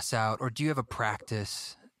just suss out, or do you have a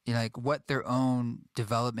practice, like what their own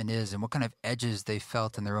development is and what kind of edges they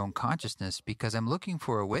felt in their own consciousness, because I'm looking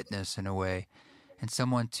for a witness in a way and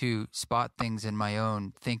someone to spot things in my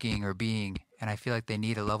own thinking or being. And I feel like they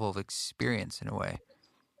need a level of experience in a way.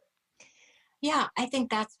 Yeah, I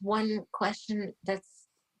think that's one question that's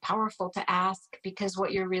powerful to ask, because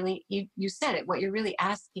what you're really, you said it, what you're really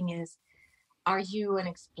asking is, are you an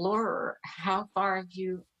explorer? How far have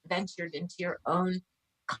you ventured into your own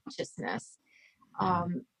consciousness?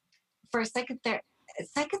 For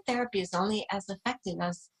psychotherapy is only as effective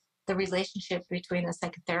as the relationship between the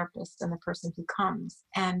psychotherapist and the person who comes.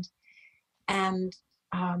 And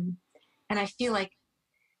I feel like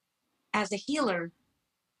as a healer,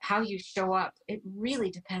 how you show up, it really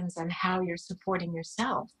depends on how you're supporting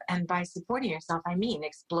yourself. And by supporting yourself, I mean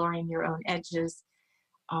exploring your own edges,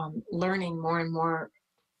 learning more and more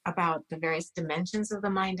about the various dimensions of the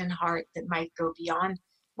mind and heart that might go beyond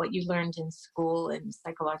what you learned in school and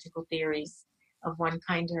psychological theories of one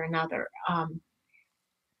kind or another.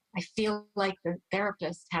 I feel like the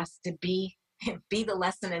therapist has to be the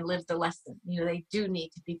lesson and live the lesson. They do need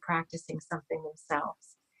to be practicing something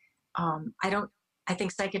themselves. I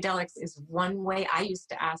think psychedelics is one way. I used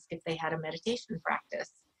to ask if they had a meditation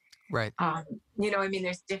practice. Right.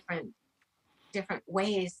 There's different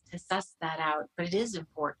ways to suss that out, but it is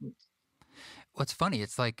important. What's funny,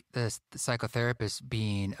 it's like the psychotherapist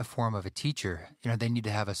being a form of a teacher. They need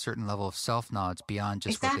to have a certain level of self-knowledge beyond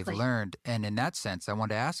just what they've learned. And in that sense, I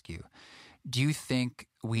wanted to ask you, do you think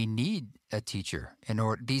we need a teacher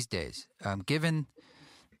these days, given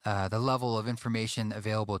the level of information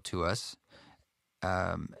available to us?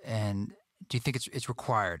 And do you think it's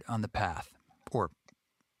required on the path? Or,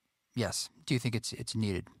 yes, do you think it's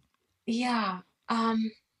needed? Yeah.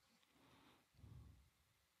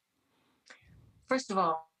 First of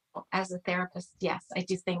all, as a therapist, yes, I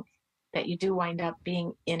do think that you do wind up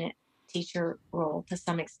being in a teacher role to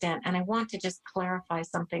some extent. And I want to just clarify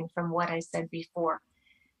something from what I said before.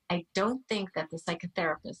 I don't think that the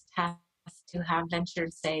psychotherapist has to have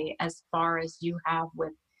ventured, say, as far as you have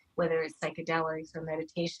with whether it's psychedelics or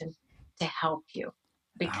meditation to help you.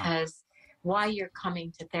 Because why you're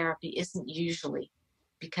coming to therapy isn't usually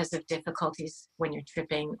because of difficulties when you're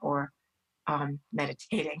tripping or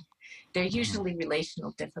meditating. They're usually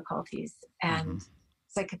relational difficulties, and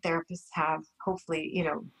psychotherapists have hopefully,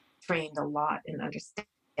 trained a lot in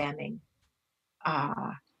understanding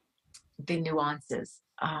the nuances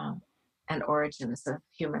and origins of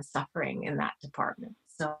human suffering in that department.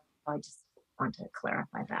 So I just want to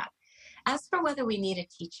clarify that. As for whether we need a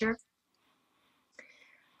teacher,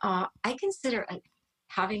 I consider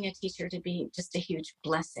having a teacher to be just a huge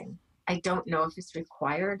blessing. I don't know if it's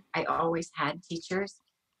required. I always had teachers.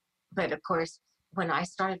 But of course, when I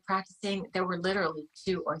started practicing, there were literally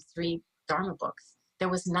 2 or 3 Dharma books. There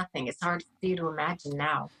was nothing. It's hard for you to imagine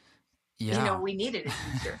now. Yeah. We needed a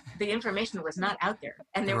teacher. The information was not out there,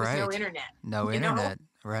 and there was no internet. No internet,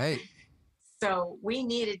 right. So we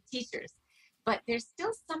needed teachers. But there's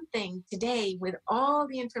still something today with all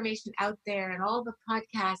the information out there and all the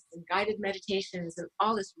podcasts and guided meditations and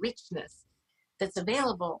all this richness that's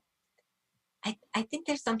available. I think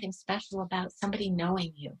there's something special about somebody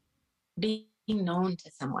knowing you, being known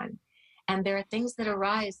to someone. And there are things that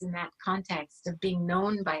arise in that context of being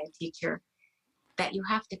known by a teacher that you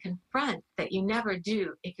have to confront that you never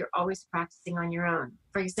do if you're always practicing on your own.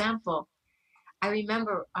 For example, I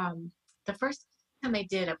remember the first time I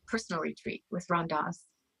did a personal retreat with Ram Dass,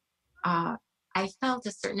 I felt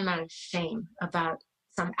a certain amount of shame about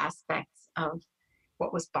some aspects of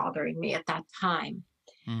what was bothering me at that time.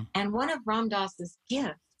 And one of Ram Dass's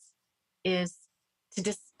gifts is to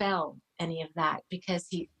dispel any of that, because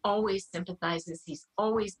he always sympathizes. He's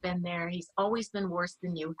always been there. He's always been worse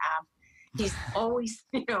than you have. He's always,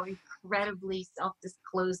 incredibly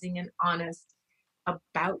self-disclosing and honest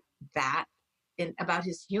about that, and about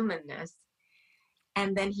his humanness.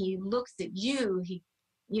 And then he looks at you,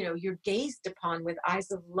 you're gazed upon with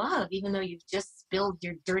eyes of love, even though you've just spilled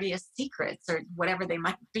your dirtiest secrets or whatever they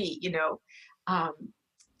might be,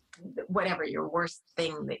 whatever your worst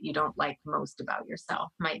thing that you don't like most about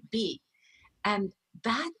yourself might be. And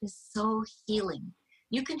that is so healing.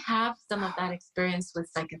 You can have some of that experience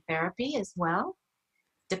with psychotherapy as well,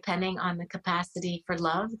 depending on the capacity for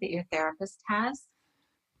love that your therapist has.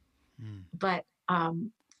 But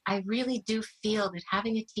I really do feel that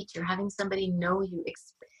having a teacher, having somebody know you,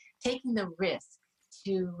 taking the risk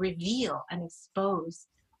to reveal and expose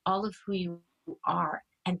all of who you are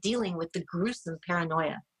and dealing with the gruesome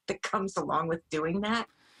paranoia that comes along with doing that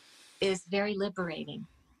is very liberating.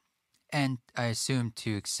 And I assume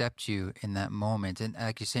to accept you in that moment, and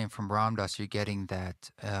like you're saying, from Ram Dass, you're getting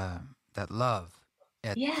that love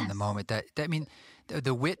in the moment.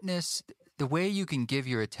 The witness, the way you can give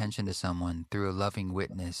your attention to someone through a loving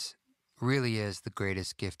witness, really is the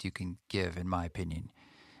greatest gift you can give, in my opinion.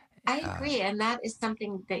 I agree, and that is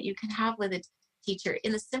something that you can have with a teacher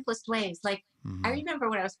in the simplest ways. Like I remember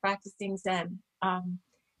when I was practicing Zen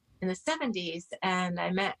in the 70s, and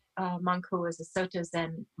I met a monk who was a Soto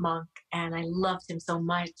Zen monk, and I loved him so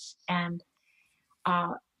much. And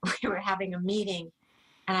we were having a meeting,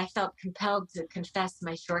 And I felt compelled to confess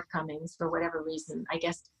my shortcomings for whatever reason, I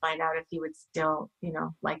guess to find out if he would still,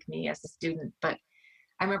 like me as a student. But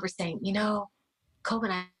I remember saying, Coben,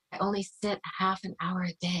 I only sit half an hour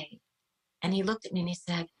a day. And he looked at me and he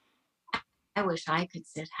said, I wish I could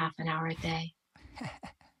sit half an hour a day.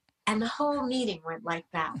 And the whole meeting went like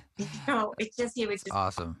that. He would just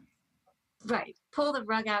awesome. Right. Pull the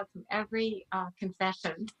rug out from every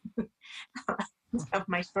confession of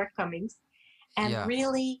my shortcomings. And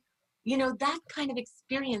really, that kind of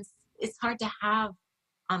experience is hard to have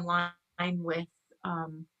online with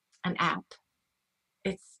an app.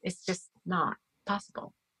 It's just not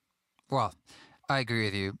possible. Well, I agree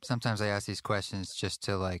with you. Sometimes I ask these questions just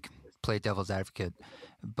to play devil's advocate,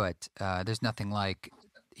 but there's nothing like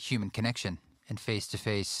human connection and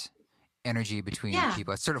face-to-face energy between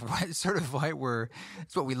people. It's sort of why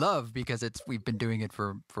it's what we love, because we've been doing it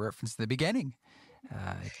for since the beginning.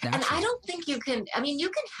 And I don't think you can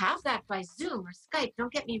have that by Zoom or Skype.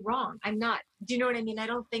 Don't get me wrong. Do you know what I mean? I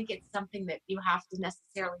don't think it's something that you have to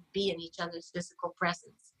necessarily be in each other's physical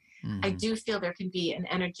presence. Mm-hmm. I do feel there can be an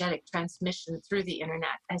energetic transmission through the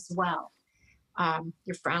internet as well.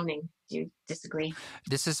 You're frowning. Do you disagree?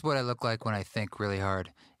 This is what I look like when I think really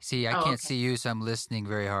hard. See, I can't see you, so I'm listening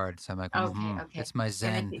very hard. So I'm like, okay. It's my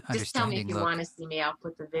Zen understanding. Just tell me if you want to see me. I'll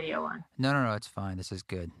put the video on. No, it's fine. This is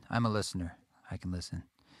good. I'm a listener. I can listen.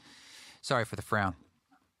 Sorry for the frown.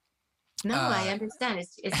 No, I understand.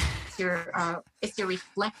 It's your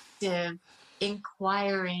reflective,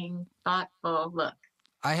 inquiring, thoughtful look.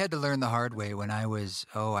 I had to learn the hard way when I was,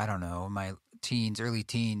 my early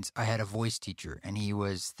teens. I had a voice teacher, and he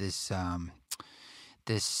was this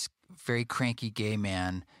very cranky gay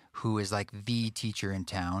man who is like the teacher in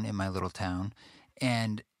my little town.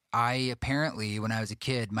 And I apparently, when I was a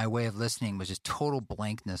kid, my way of listening was just total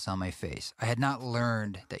blankness on my face. I had not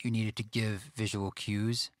learned that you needed to give visual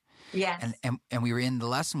cues. Yes. And we were in the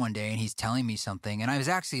lesson one day, and he's telling me something, and I was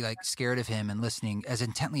actually scared of him and listening as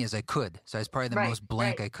intently as I could. So I was probably the most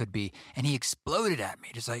blank I could be. And he exploded at me,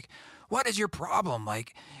 just like, what is your problem?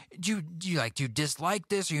 Do you dislike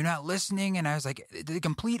this? Are you not listening? And I was like, the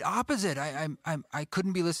complete opposite. I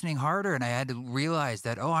couldn't be listening harder, and I had to realize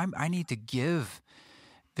that, I need to give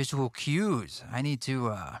visual cues. I need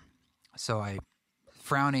to.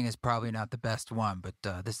 Frowning is probably not the best one, but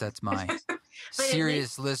that's my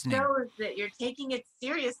serious listening. It shows that you're taking it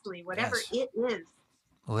seriously, whatever it is.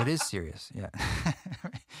 Well, it is serious, yeah.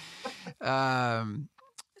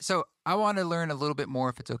 So I want to learn a little bit more,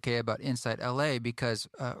 if it's okay, about InsightLA, because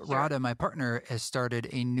Radha, my partner, has started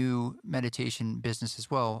a new meditation business as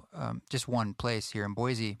well, just one place here in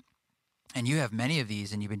Boise. And you have many of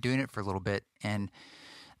these, and you've been doing it for a little bit. And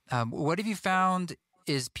what have you found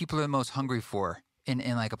is people are the most hungry for in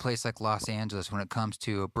a place like Los Angeles when it comes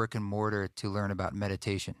to a brick and mortar to learn about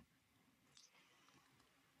meditation?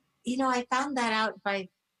 I found that out I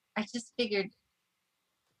just figured,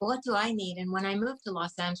 what do I need? And when I moved to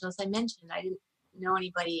Los Angeles, I mentioned I didn't know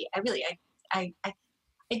anybody. I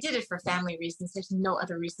did it for family reasons. There's no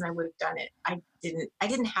other reason I would have done it. I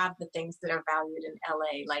didn't have the things that are valued in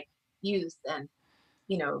LA, like youth and,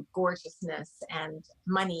 gorgeousness and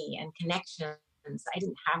money and connections. I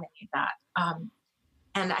didn't have any of that.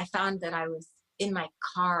 And I found that I was in my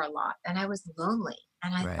car a lot, and I was lonely.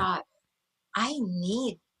 And I thought, I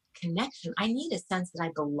need connection. I need a sense that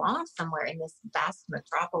I belong somewhere in this vast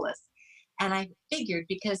metropolis. And I figured,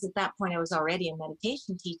 because at that point I was already a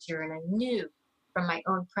meditation teacher, and I knew from my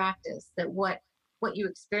own practice that what you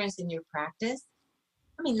experience in your practice,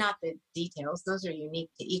 not the details, those are unique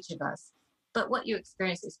to each of us, but what you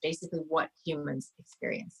experience is basically what humans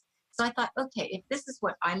experience. So I thought, okay, if this is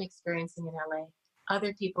what I'm experiencing in LA,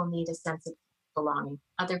 other people need a sense of belonging.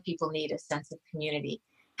 Other people need a sense of community.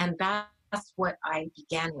 And that's what I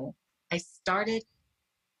began with.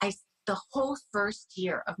 The whole first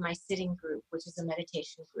year of my sitting group, which is a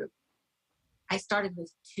meditation group, I started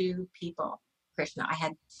with 2 people, Krishna. I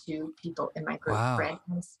had 2 people in my group, wow.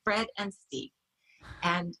 Fred and Steve.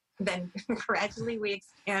 And then gradually we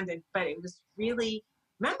expanded, but it was really,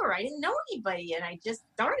 remember, I didn't know anybody, and I just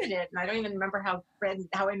started it. And I don't even remember how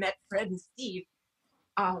I met Fred and Steve.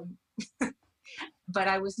 But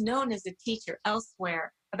I was known as a teacher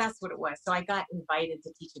elsewhere. That's what it was. So I got invited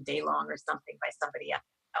to teach a day long or something by somebody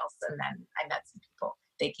else. And then I met some people.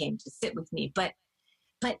 They came to sit with me. But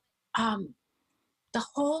the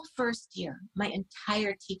whole first year, my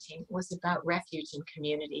entire teaching was about refuge in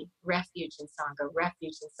community, refuge in Sangha,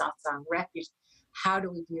 refuge in satsang, refuge. How do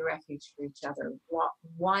we be a refuge for each other?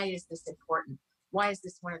 Why is this important? Why is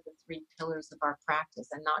this one of the 3 pillars of our practice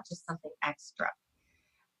and not just something extra?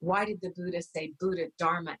 Why did the Buddha say Buddha,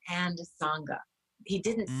 Dharma, and Sangha? He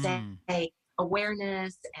didn't say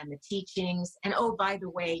awareness and the teachings. And oh, by the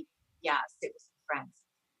way, yes, it was friends.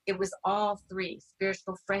 It was all three: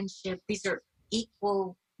 spiritual, friendship. These are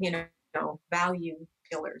equal, value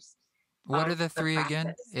pillars. What are the three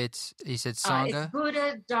again? Practice. He said It's Sangha?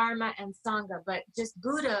 Buddha, Dharma, and Sangha. But just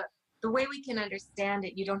Buddha, the way we can understand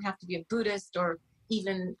it, you don't have to be a Buddhist or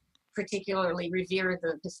even particularly revere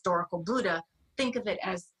the historical Buddha. Think of it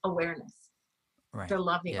as awareness. Right. The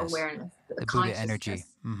loving awareness, the Buddha energy.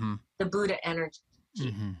 Mm-hmm. The Buddha energy,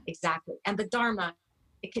 exactly. And the Dharma,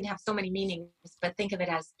 it can have so many meanings, but think of it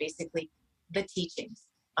as basically the teachings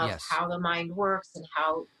of how the mind works and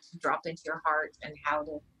how to drop into your heart and how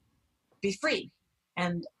to be free.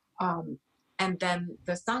 And then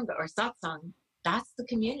the Sangha or Satsang, that's the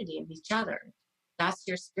community of each other. That's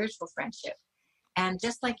your spiritual friendship. And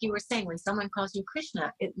just like you were saying, when someone calls you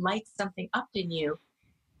Krishna, it lights something up in you.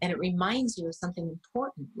 And it reminds you of something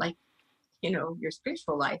important, like, your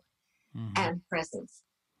spiritual life and presence,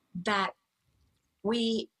 that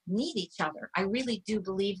we need each other. I really do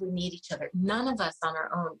believe we need each other. None of us on our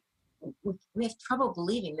own, we have trouble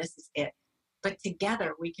believing this is it. But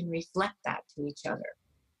together we can reflect that to each other.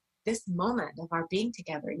 This moment of our being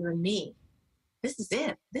together, you and me, this is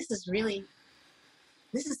it. This is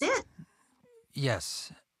it.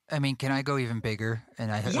 Yes. I mean, can I go even bigger?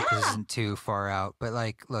 And I hope this isn't too far out. But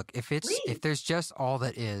look, if there's just all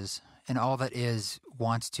that is, and all that is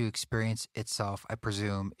wants to experience itself, I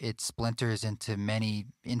presume, it splinters into many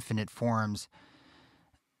infinite forms,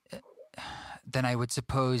 then I would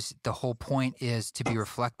suppose the whole point is to be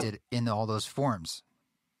reflected in all those forms,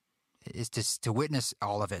 is to witness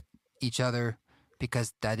all of it, each other,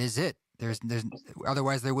 because that is it. There's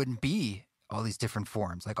otherwise there wouldn't be all these different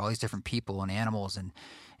forms, like all these different people and animals and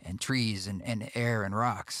trees and air and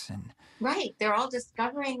rocks. And right. They're all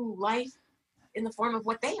discovering life in the form of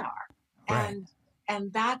what they are. Right.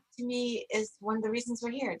 And that to me is one of the reasons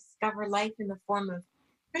we're here. Discover life in the form of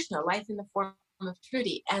Krishna, life in the form of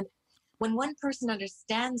Trudy. And when one person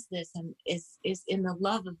understands this and is in the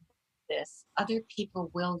love of this, other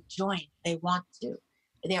people will join. They want to.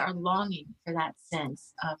 They are longing for that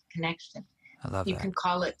sense of connection. I love you that. can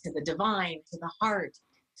call it to the divine, to the heart,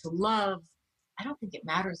 to love. I don't think it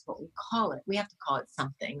matters what we call it. We have to call it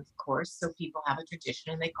something, of course. So people have a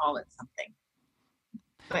tradition and they call it something.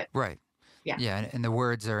 But right. Yeah. Yeah. And the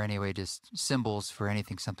words are anyway just symbols for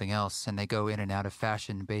anything, something else. And they go in and out of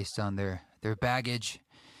fashion based on their baggage.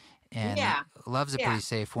 And love's a pretty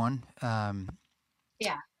safe one.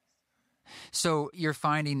 Yeah. So you're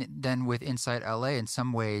finding then with InsightLA, in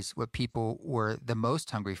some ways, what people were the most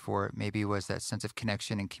hungry for maybe was that sense of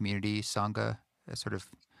connection and community, Sangha, sort of.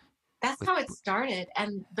 That's how it started.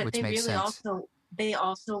 But they really sense. they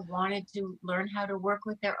also wanted to learn how to work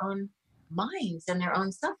with their own minds and their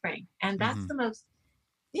own suffering. And that's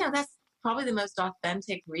that's probably the most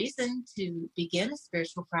authentic reason to begin a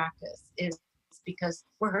spiritual practice, is because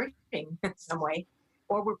we're hurting in some way,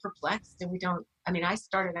 or we're perplexed and we don't. I mean, I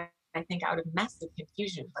started, I think, out of massive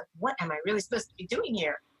confusion. Like, what am I really supposed to be doing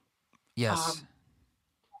here? Yes.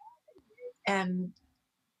 And,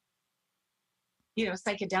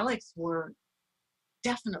 psychedelics were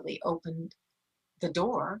definitely opened the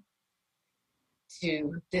door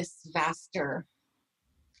to this vaster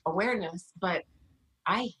awareness. But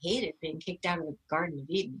I hated being kicked out of the Garden of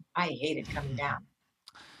Eden. I hated coming down.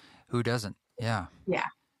 Who doesn't? Yeah. Yeah.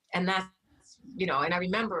 And that's, and I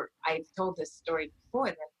remember I've told this story before,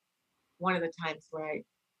 that one of the times where I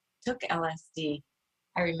took LSD,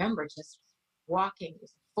 I remember just walking. It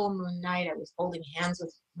was a full moon night. I was holding hands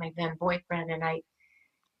with my then boyfriend, and I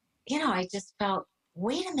just felt,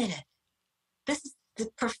 wait a minute, this is the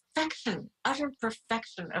perfection, utter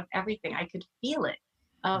perfection of everything. I could feel it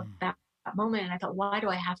of that moment, and I thought, why do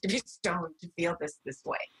I have to be stoned to feel this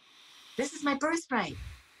way? This is my birthright.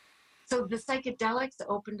 So the psychedelics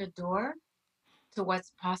opened a door to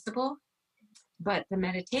what's possible. But the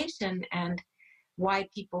meditation, and why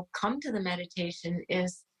people come to the meditation,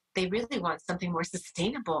 is they really want something more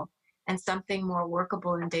sustainable and something more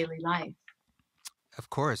workable in daily life. Of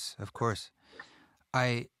course.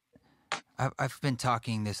 I've been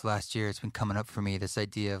talking this last year. It's been coming up for me, this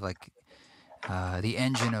idea of the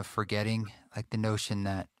engine of forgetting, like the notion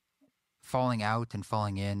that falling out and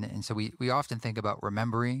falling in. And so we often think about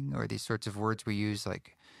remembering, or these sorts of words we use,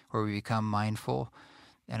 like where we become mindful.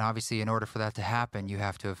 And obviously, in order for that to happen, you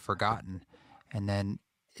have to have forgotten. And then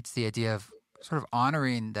it's the idea of sort of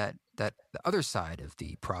honoring that the other side of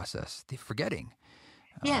the process, the forgetting.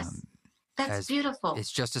 Yes, that's beautiful.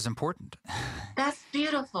 It's just as important. That's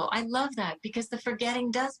beautiful. I love that, because the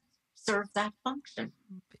forgetting does serve that function.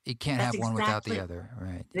 You can't That's have one without the other,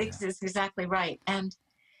 right? This is exactly right. And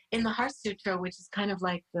in the Heart Sutra, which is kind of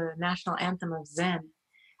like the national anthem of Zen,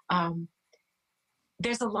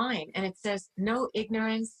 there's a line and it says, no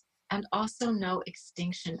ignorance and also no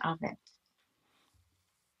extinction of it.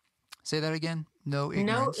 Say that again. No No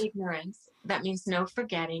ignorance. ignorance. That means no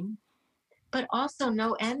forgetting, but also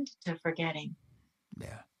no end to forgetting.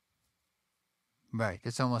 Yeah. Right.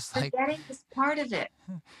 It's almost Forgetting like, is part of it.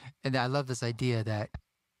 and I love this idea that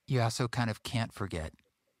you also kind of can't forget.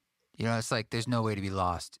 You know, it's like there's no way to be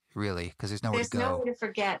lost, really, because there's nowhere to There's no go. way to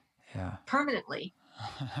forget Yeah. permanently.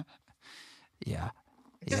 Yeah.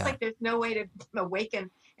 Just like there's no way to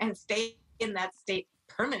awaken and stay in that state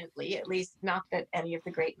permanently, at least not that any of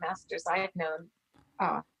the great masters I have known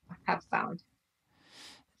have found.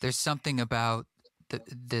 There's something about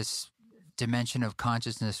this dimension of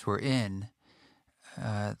consciousness we're in,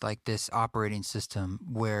 like this operating system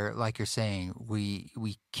where, like you're saying, we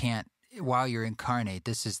can't, while you're incarnate,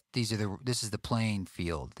 this is the playing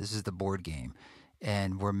field, this is the board game,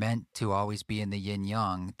 and we're meant to always be in the yin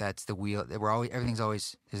yang. That's the wheel. Everything's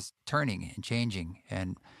always is turning and changing,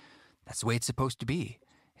 and that's the way it's supposed to be.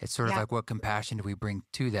 It's sort of like, what compassion do we bring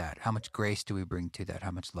to that? How much grace do we bring to that? How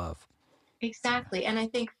much love? Exactly. And I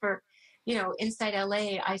think for,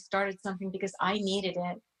 InsightLA, I started something because I needed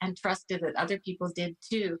it and trusted that other people did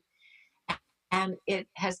too. And it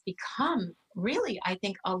has become really, I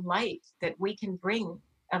think, a light that we can bring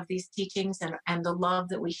of these teachings and the love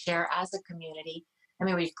that we share as a community. I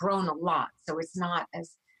mean, we've grown a lot, so it's not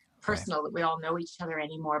as personal that we all know each other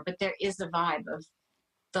anymore, but there is a vibe of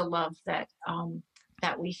the love that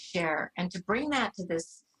we share. And to bring that to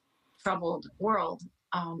this troubled world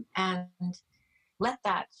and let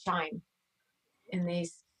that shine in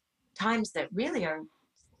these times that really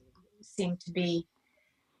seem to be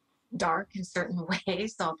dark in certain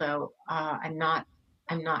ways, although I'm not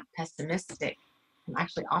pessimistic. I'm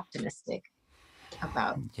actually optimistic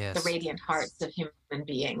about the radiant hearts of human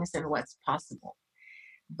beings and what's possible.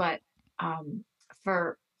 But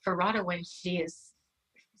for Radha, when she is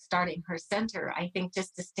starting her center, I think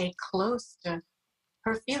just to stay close to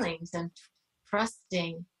her feelings and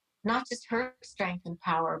trusting not just her strength and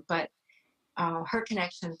power, but her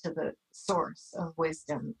connection to the source of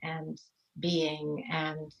wisdom and being.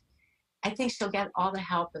 And I think she'll get all the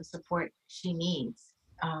help and support she needs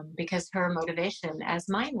because her motivation, as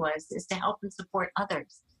mine was, is to help and support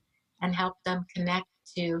others and help them connect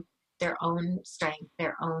to their own strength,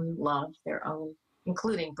 their own love, their own,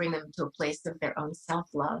 including bring them to a place of their own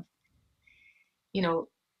self-love.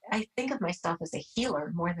 I think of myself as a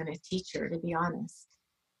healer more than a teacher, to be honest.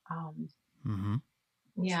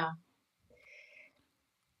 Yeah.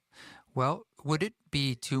 Well, would it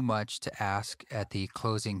be too much to ask at the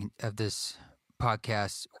closing of this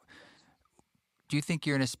podcast? Do you think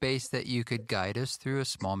you're in a space that you could guide us through a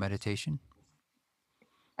small meditation?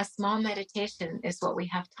 A small meditation is what we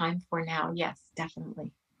have time for now. Yes,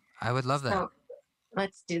 definitely. I would love that. So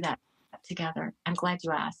let's do that together. I'm glad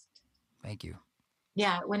you asked. Thank you.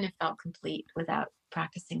 Yeah, it wouldn't have felt complete without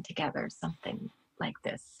practicing together something like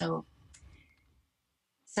this. So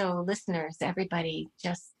listeners, everybody,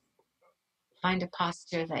 just find a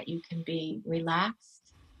posture that you can be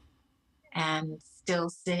relaxed and still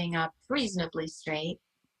sitting up reasonably straight,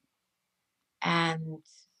 and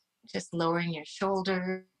just lowering your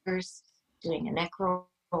shoulders, doing a neck roll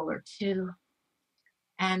or two,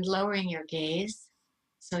 and lowering your gaze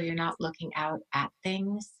so you're not looking out at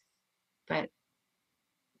things, but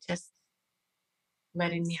just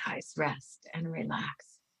letting the eyes rest and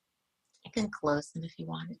relax. You can close them if you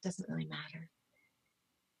want. It doesn't really matter.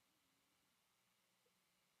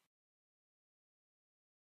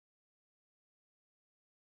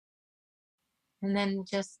 And then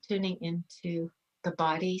just tuning into the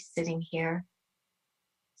body, sitting here,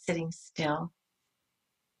 sitting still.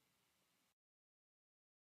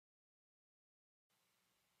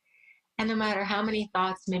 And no matter how many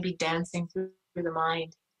thoughts may be dancing through the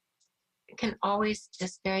mind, you can always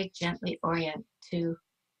just very gently orient to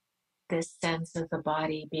this sense of the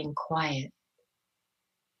body being quiet.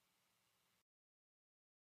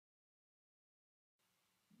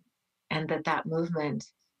 And that movement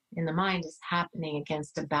in the mind is happening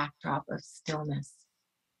against a backdrop of stillness.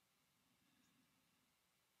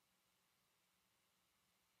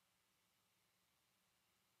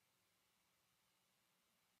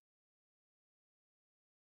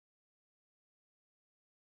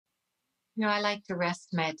 I like to rest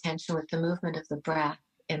my attention with the movement of the breath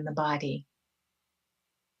in the body.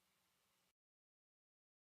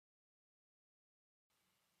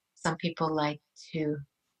 Some people like to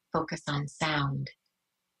focus on sound.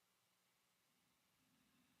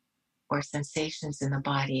 or sensations in the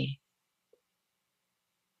body.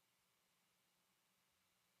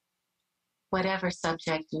 Whatever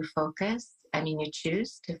subject you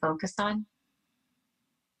choose to focus on,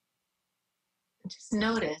 just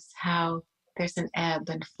notice how there's an ebb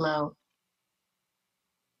and flow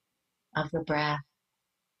of the breath.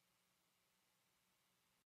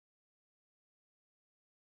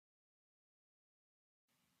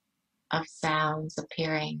 Of sounds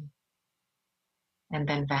appearing and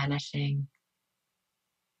then vanishing.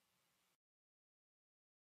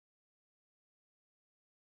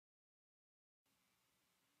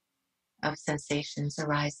 Of sensations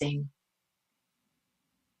arising,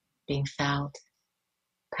 being felt,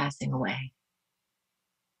 passing away.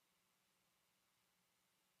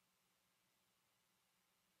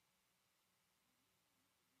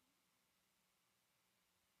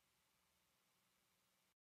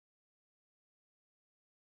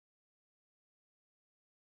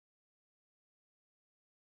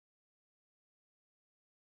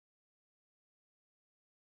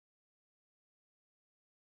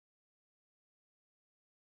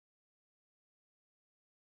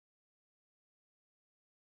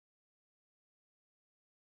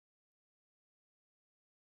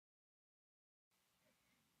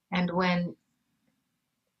 And when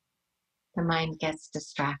the mind gets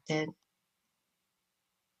distracted,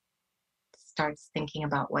 starts thinking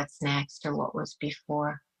about what's next or what was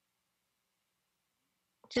before,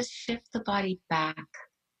 just shift the body back,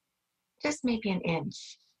 just maybe an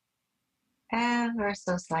inch, ever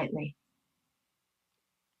so slightly,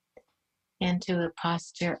 into a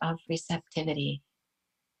posture of receptivity.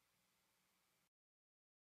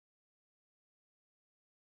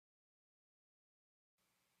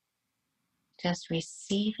 Just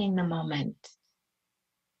receiving the moment.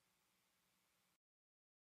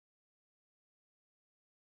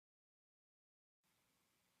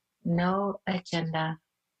 No agenda.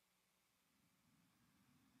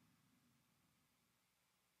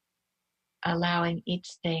 Allowing each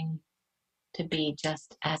thing to be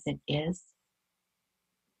just as it is.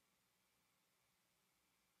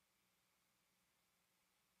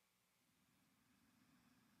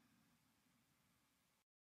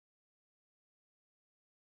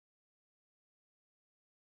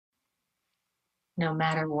 No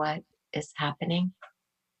matter what is happening.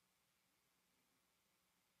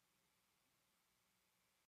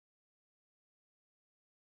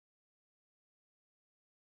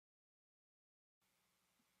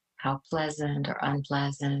 How pleasant or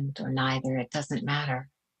unpleasant or neither, it doesn't matter.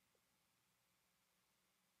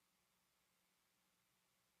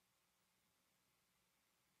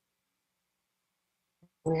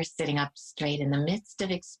 We're sitting up straight in the midst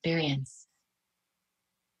of experience.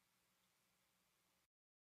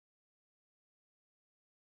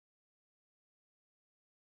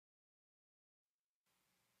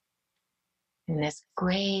 In this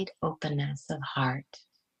great openness of heart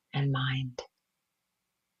and mind.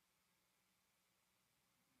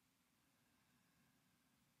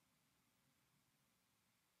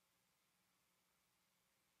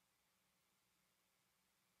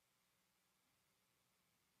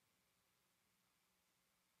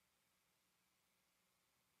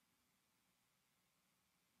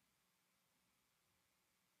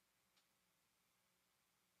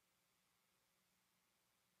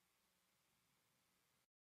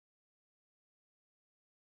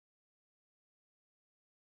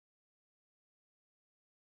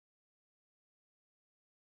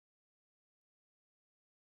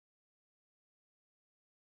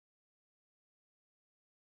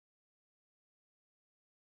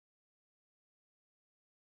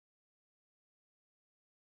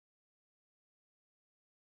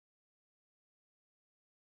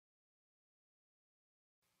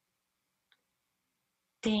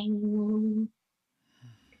 Ding.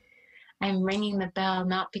 I'm ringing the bell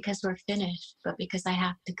not because we're finished, but because I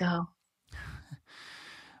have to go.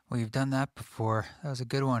 Well, you've done that before. That was a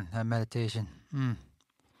good one, that meditation.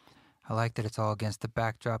 I like that it's all against the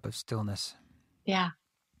backdrop of stillness. Yeah.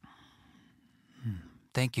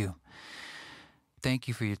 Thank you. Thank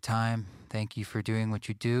you for your time. Thank you for doing what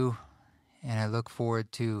you do. And I look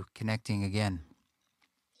forward to connecting again.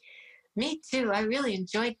 Me too. I really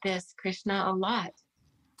enjoyed this, Krishna, a lot.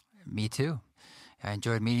 Me too. I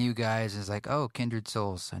enjoyed meeting you guys. It's like, oh, kindred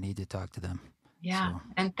souls. I need to talk to them. Yeah. So.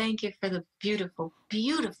 And thank you for the beautiful,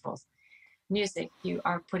 beautiful music you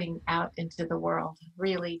are putting out into the world.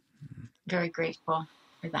 Really very grateful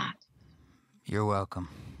for that. You're welcome.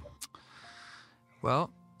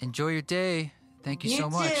 Well, enjoy your day. Thank you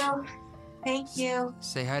so much. You too. Thank you.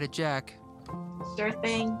 Say hi to Jack. Sure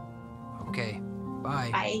thing. Okay.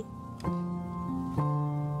 Bye. Bye.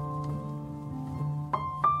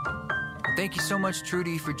 Thank you so much,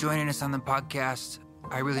 Trudy, for joining us on the podcast.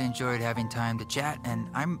 I really enjoyed having time to chat, and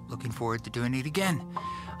I'm looking forward to doing it again.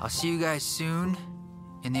 I'll see you guys soon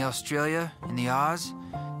in the Australia, in the Oz.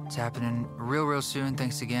 It's happening real soon.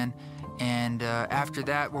 Thanks again. And after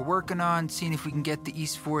that, we're working on seeing if we can get the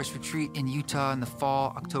East Forest Retreat in Utah in the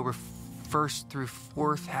fall, October 1st through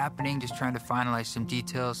 4th happening. Just trying to finalize some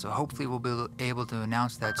details. So hopefully we'll be able to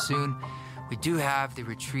announce that soon. We do have the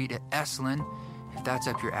retreat at Esalen, if that's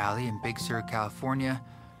up your alley, in Big Sur, California.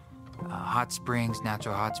 Hot springs,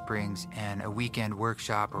 natural hot springs, and a weekend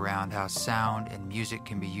workshop around how sound and music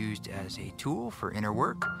can be used as a tool for inner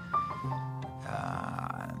work.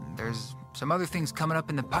 There's some other things coming up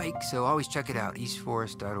in the pike, so always check it out,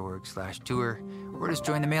 eastforest.org/tour, or just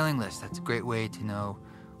join the mailing list. That's a great way to know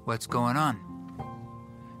what's going on.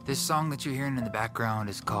 This song that you're hearing in the background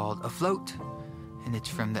is called Afloat, and it's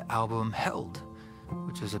from the album Held,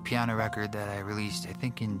 which was a piano record that I released, I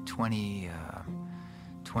think, in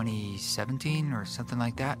 2017 or something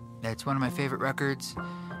like that. It's one of my favorite records,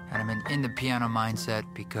 and I'm in the piano mindset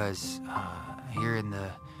because here in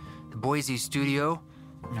the Boise studio,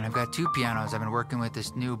 and I've got two pianos. I've been working with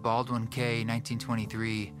this new Baldwin K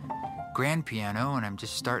 1923 grand piano, and I'm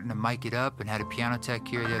just starting to mic it up, and had a piano tech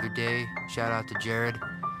here the other day. Shout out to Jared.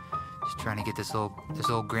 Just trying to get this old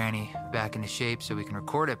granny back into shape so we can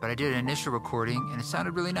record it. But I did an initial recording, and it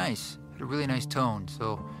sounded really nice. It had a really nice tone.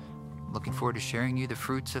 So looking forward to sharing you the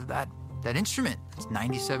fruits of that instrument. It's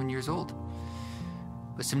 97 years old,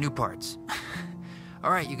 with some new parts.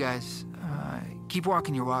 All right, you guys, keep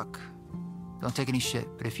walking your walk. Don't take any shit,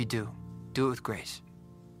 but if you do, do it with grace.